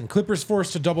Patterson, Clippers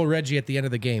forced to double Reggie at the end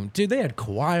of the game. Dude, they had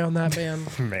Kawhi on that man.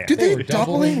 Man. Dude, they were were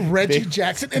doubling doubling- Reggie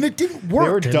Jackson, and it didn't They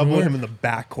were work. doubling work. him in the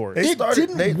backcourt. It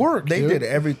didn't work, They dude. did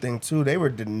everything too. They were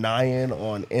denying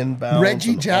on inbound.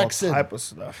 Reggie Jackson. all type of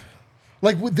stuff.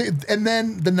 Like, and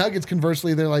then the Nuggets,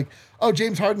 conversely, they're like, "Oh,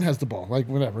 James Harden has the ball. Like,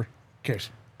 whatever, who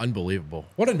cares." Unbelievable.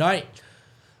 What a night.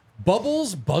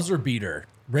 Bubbles buzzer beater.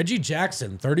 Reggie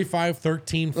Jackson,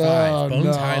 35-13-5. Oh, Bones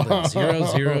no. Highland,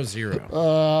 0-0-0.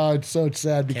 Oh, it's so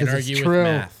sad because Can't it's argue true. with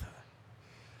math.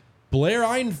 Blair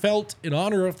Einfeld, in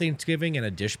honor of Thanksgiving and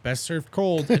a dish best served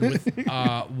cold, and with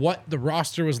what the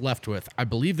roster was left with, I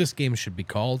believe this game should be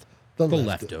called the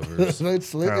leftovers.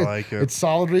 It's, I like it. It's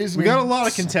solid reason. We got a lot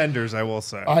of contenders, I will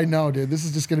say. I know, dude. This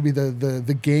is just going to be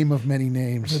the game of many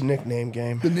names. The nickname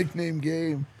game. The nickname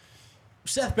game.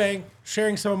 Seth Bang,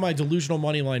 sharing some of my delusional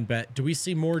money line bet. Do we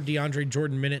see more DeAndre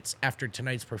Jordan minutes after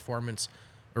tonight's performance,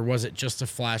 or was it just a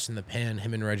flash in the pan?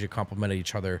 Him and Reggie complimented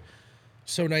each other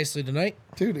so nicely tonight.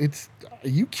 Dude,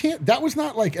 you can't. That was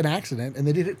not like an accident, and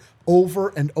they did it over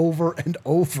and over and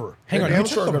over. Hang on, Damn who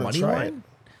sure took the gonna money try line?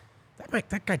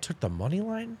 That guy took the money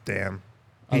line? Damn.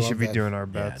 I He love should be that. doing our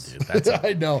Yeah, bets. dude, that's a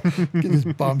I know. Get this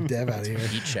bum Dev out of here.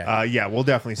 heat check. Yeah, we'll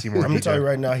definitely see more. I'm gonna tell you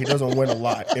right now, he doesn't win a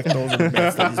lot if those are the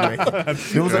bets that he's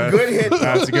making. It was a good. good hit.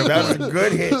 That's a good That was point. a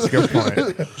good hit. Good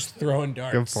point. Just throwing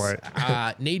darts. Good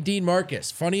point. Nadine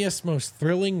Marcus, funniest, most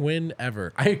thrilling win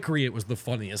ever. I agree, it was the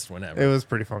funniest win ever. It was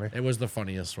pretty funny. It was the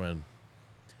funniest win.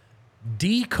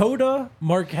 Dakota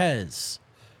Marquez.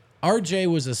 RJ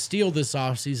was a steal this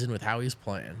offseason with how he's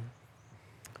playing.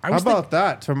 How about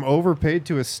that? From overpaid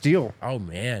to a steal. Oh,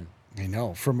 man. I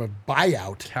know. From a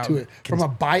buyout Cal-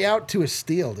 to a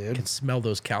steal, dude. Can smell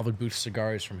those Calvin Booth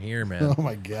cigars from here, man. Oh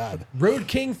my God. Road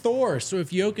King Thor. So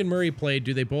if Yoke and Murray played,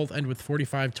 do they both end with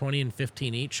 45, 20, and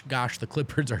 15 each? Gosh, the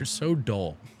Clippers are so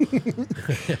dull.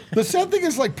 The sad thing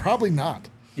is, like, probably not.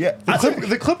 Yeah,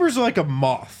 The Clippers are like a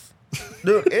moth.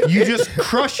 dude, You just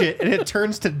crush it and it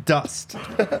turns to dust.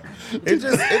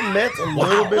 it meant a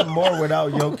little bit more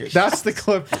without Jokic. That's the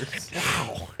Clippers.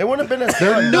 It wouldn't have been as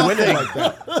fun to win it like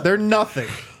that. They're nothing.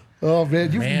 Oh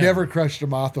man, you've Man. never crushed a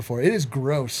moth before. It is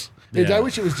gross. Yeah. I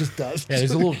wish it was just dust. Yeah,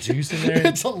 there's a little juice in there.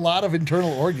 It's a lot of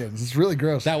internal organs. It's really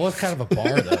gross. That was kind of a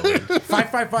bar, though.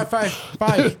 5.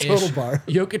 Total bar.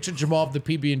 Jokic and Jamal have the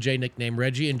PB&J nickname.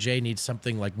 Reggie and Jay need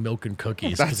something like milk and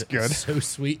cookies. 'cause That's good. It's so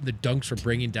sweet, and the dunks are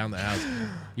bringing down the house.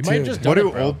 You might have Dude. just done What do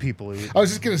it, bro. old people eat? I was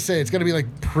just gonna say it's gonna be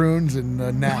like prunes and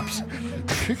naps.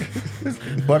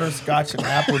 Butterscotch and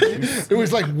apple juice. It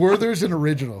was like Werther's and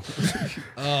original.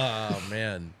 Oh,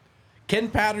 man. Ken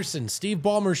Patterson, Steve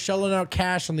Ballmer shelling out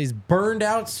cash on these burned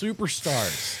out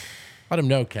superstars. Let him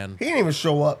know, Ken. He didn't even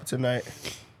show up tonight.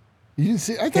 You didn't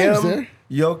see? I thought he was Him, there.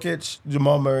 Jokic,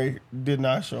 Jamal Murray did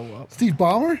not show up. Steve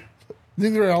Ballmer. You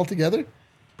think they were all together?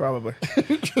 Probably.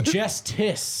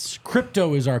 Justice.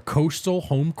 Crypto is our coastal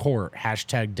home court.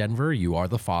 Hashtag Denver, you are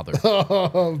the father. A Oh,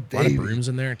 lot of Davey. brooms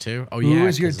in there, too. Oh, Who yeah.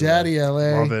 is your 'cause of daddy,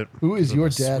 LA? Love it. Who is your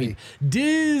daddy?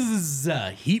 Diz.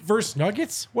 Heat versus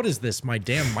Nuggets? What is this? My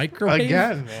damn microwave?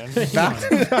 Again, man. Back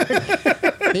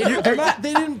to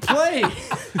They didn't play.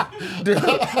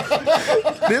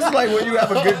 This is like when you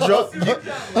have a good joke.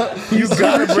 You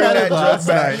gotta bring that joke last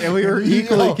back. night, and we were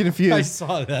equally I confused.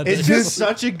 saw that. It's just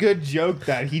such a good joke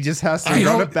that he just has to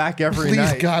run it back every Please,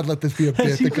 night. God, let this be a bit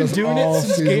You've that been goes doing all it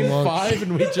since season game long. 5,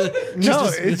 and we just No,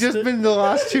 dismissed it's just it. been the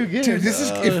last 2 games. Dude, this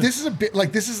is if this is a bit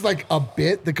like this is like a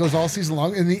bit that goes all season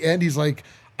long. In the end, he's like,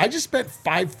 I just spent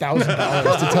 $5,000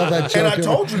 to tell that joke. And I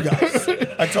told you guys.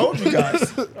 I told you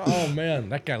guys. Oh man,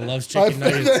 that guy loves I, chicken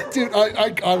nuggets. dude,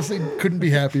 I honestly couldn't be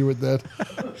happy with that.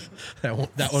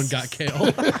 That one got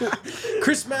KO.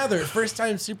 Chris Mather, first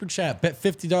time super chat, bet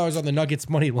 $50 on the Nuggets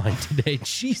money line today.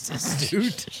 Jesus,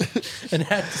 dude. And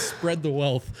had to spread the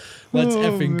wealth. Let's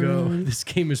effing go. This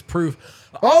game is proof.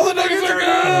 All the Nuggets are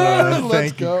good. Let's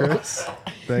Thank go. you, Chris.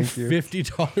 Thank you.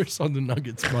 $50 on the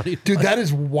Nuggets money. Dude, that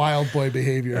is wild boy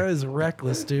behavior. That is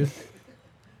reckless, dude.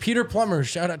 Peter Plummer,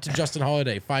 shout out to Justin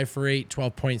Holiday. 5 for 8,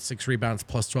 12.6 rebounds,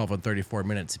 plus 12 on 34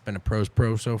 minutes. Been a pros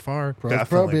pro so far. Pros pro,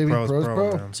 Definitely baby. pros Pros pro,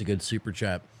 pro. man. It's a good super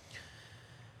chat.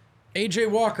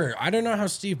 AJ Walker, I don't know how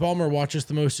Steve Ballmer watches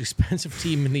the most expensive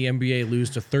team in the NBA lose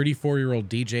to 34-year-old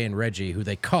DJ and Reggie, who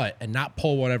they cut and not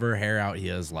pull whatever hair out he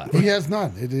has left. He has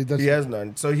none. He has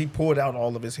none. So he pulled out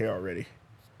all of his hair already.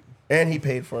 And he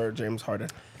paid for James Harden.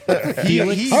 How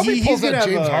many pulls gonna out have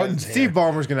James a- Harden's hair? Steve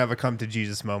Ballmer's gonna have a come to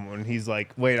Jesus moment when he's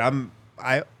like, "Wait, I'm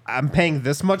paying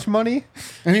this much money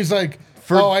And he's like,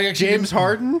 for oh, I actually James didn't-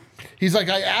 Harden." He's like,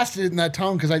 I asked it in that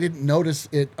tone because I didn't notice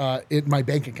it in my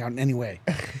bank account in any way.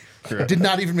 Did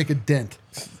not even make a dent.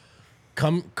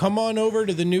 Come on over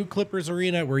to the new Clippers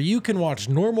arena where you can watch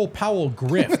Normal Powell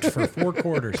grift for 4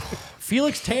 quarters.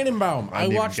 Felix Tannenbaum. I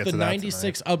didn't even watched get the to that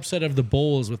 96 upset of the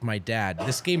Bulls with my dad.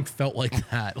 This game felt like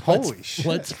that. Holy shit.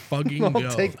 Let's fucking I'll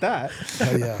go. take that.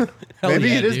 Hell yeah. Hell Maybe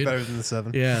yeah, it is dude. better than the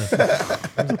 7. Yeah. What's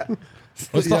Yeah, the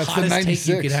it's the hottest take you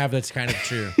 96. could have that's kind of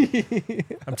true?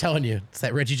 I'm telling you, it's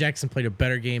that Reggie Jackson played a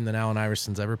better game than Allen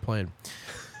Iverson's ever played.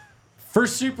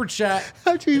 First super chat.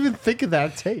 How'd you even think of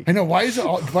that take? I know. Why is it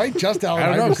all, why just Allen I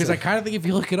don't know, Iverson? because I kind of think if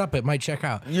you look it up, it might check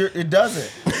out. It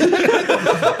doesn't.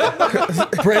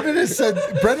 Brendan has said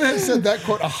that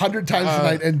quote 100 times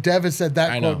tonight, and Dev has said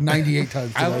that I know. quote 98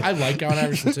 times tonight. I like Allen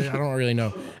Iverson too. I don't really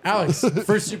know. Alex,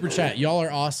 first super chat. Y'all are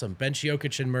awesome. Bench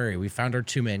Jokic and Murray. We found our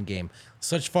 2-man game.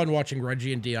 Such fun watching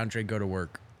Reggie and DeAndre go to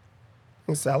work.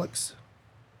 It's Alex.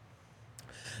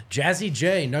 Jazzy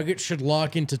J, Nuggets should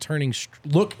into turning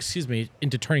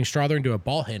Strawther into a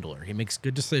ball handler. He makes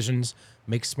good decisions,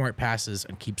 makes smart passes,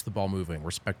 and keeps the ball moving.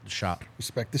 Respect the shot.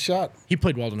 Respect the shot. He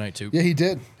played well tonight too. Yeah, he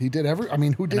did. He did. Who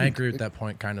And didn't? I agree with that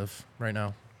point kind of right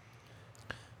now.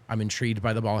 I'm intrigued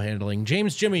by the ball handling.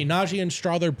 James Jimmy, Najee and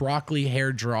Strawther broccoli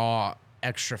hair draw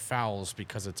extra fouls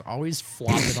because it's always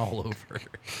flopping all over.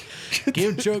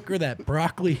 Give Joker that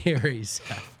broccoli hair he's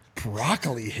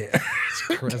Broccoli hair.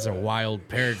 That's a wild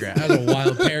paragraph.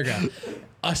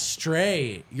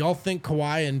 Astray. Y'all think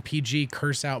Kawhi and PG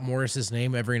curse out Morris's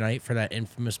name every night for that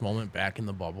infamous moment back in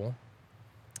the bubble?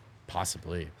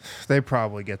 Possibly. They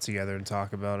probably get together and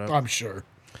talk about it. I'm sure.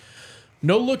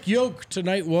 No look yoke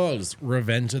tonight was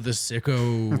Revenge of the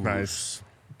Sickos. Nice.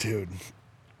 Dude.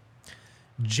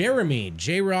 Jeremy,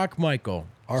 J-Rock Michael.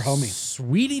 Our homie.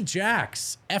 Sweetie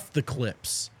Jacks. F the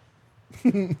clips.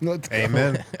 Let's go.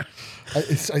 Amen.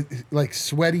 It's like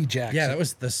Sweaty Jackson. Yeah, that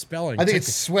was the spelling. I think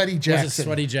it's Sweaty Jackson. Was it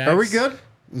Sweaty Jacks? Are we good?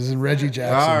 This is Reggie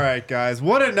Jackson. All right, guys.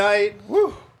 What a night.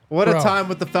 Woo. What Bro. a time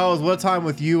with the fellas. What a time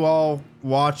with you all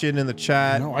watching in the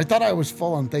chat. No, I thought I was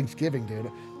full on Thanksgiving, dude.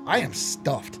 I am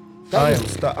stuffed. I am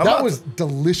stuffed. I'm That about was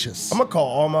delicious. I'm gonna call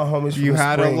all my homies. You from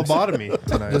had a Springs. lobotomy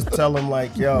tonight. Just tell them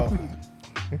like, yo,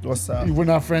 what's up? We're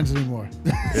not friends anymore.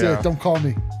 So Yeah. don't call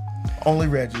me. Only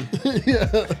Reggie.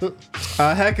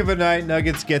 A heck of a night.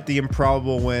 Nuggets get the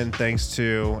improbable win thanks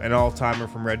to an all-timer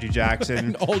from Reggie Jackson.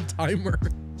 An old timer.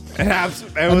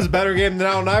 It was a better game than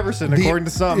Allen Iverson, according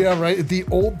to some. Yeah, right. The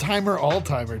old timer, all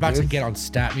timer. About to Dude. get on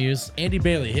Stat Muse. Andy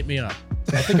Bailey, hit me up.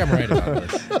 I think I'm right about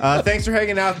this. Thanks for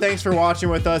hanging out. Thanks for watching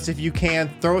with us. If you can,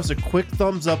 throw us a quick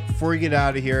thumbs up before you get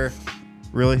out of here.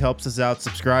 Really helps us out.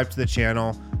 Subscribe to the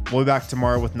channel. We'll be back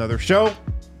tomorrow with another show.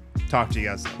 Talk to you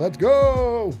guys then. Let's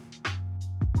go.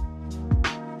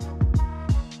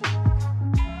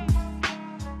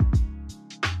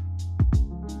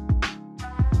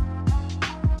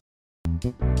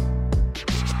 We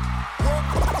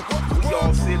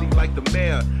all silly like the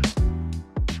mayor.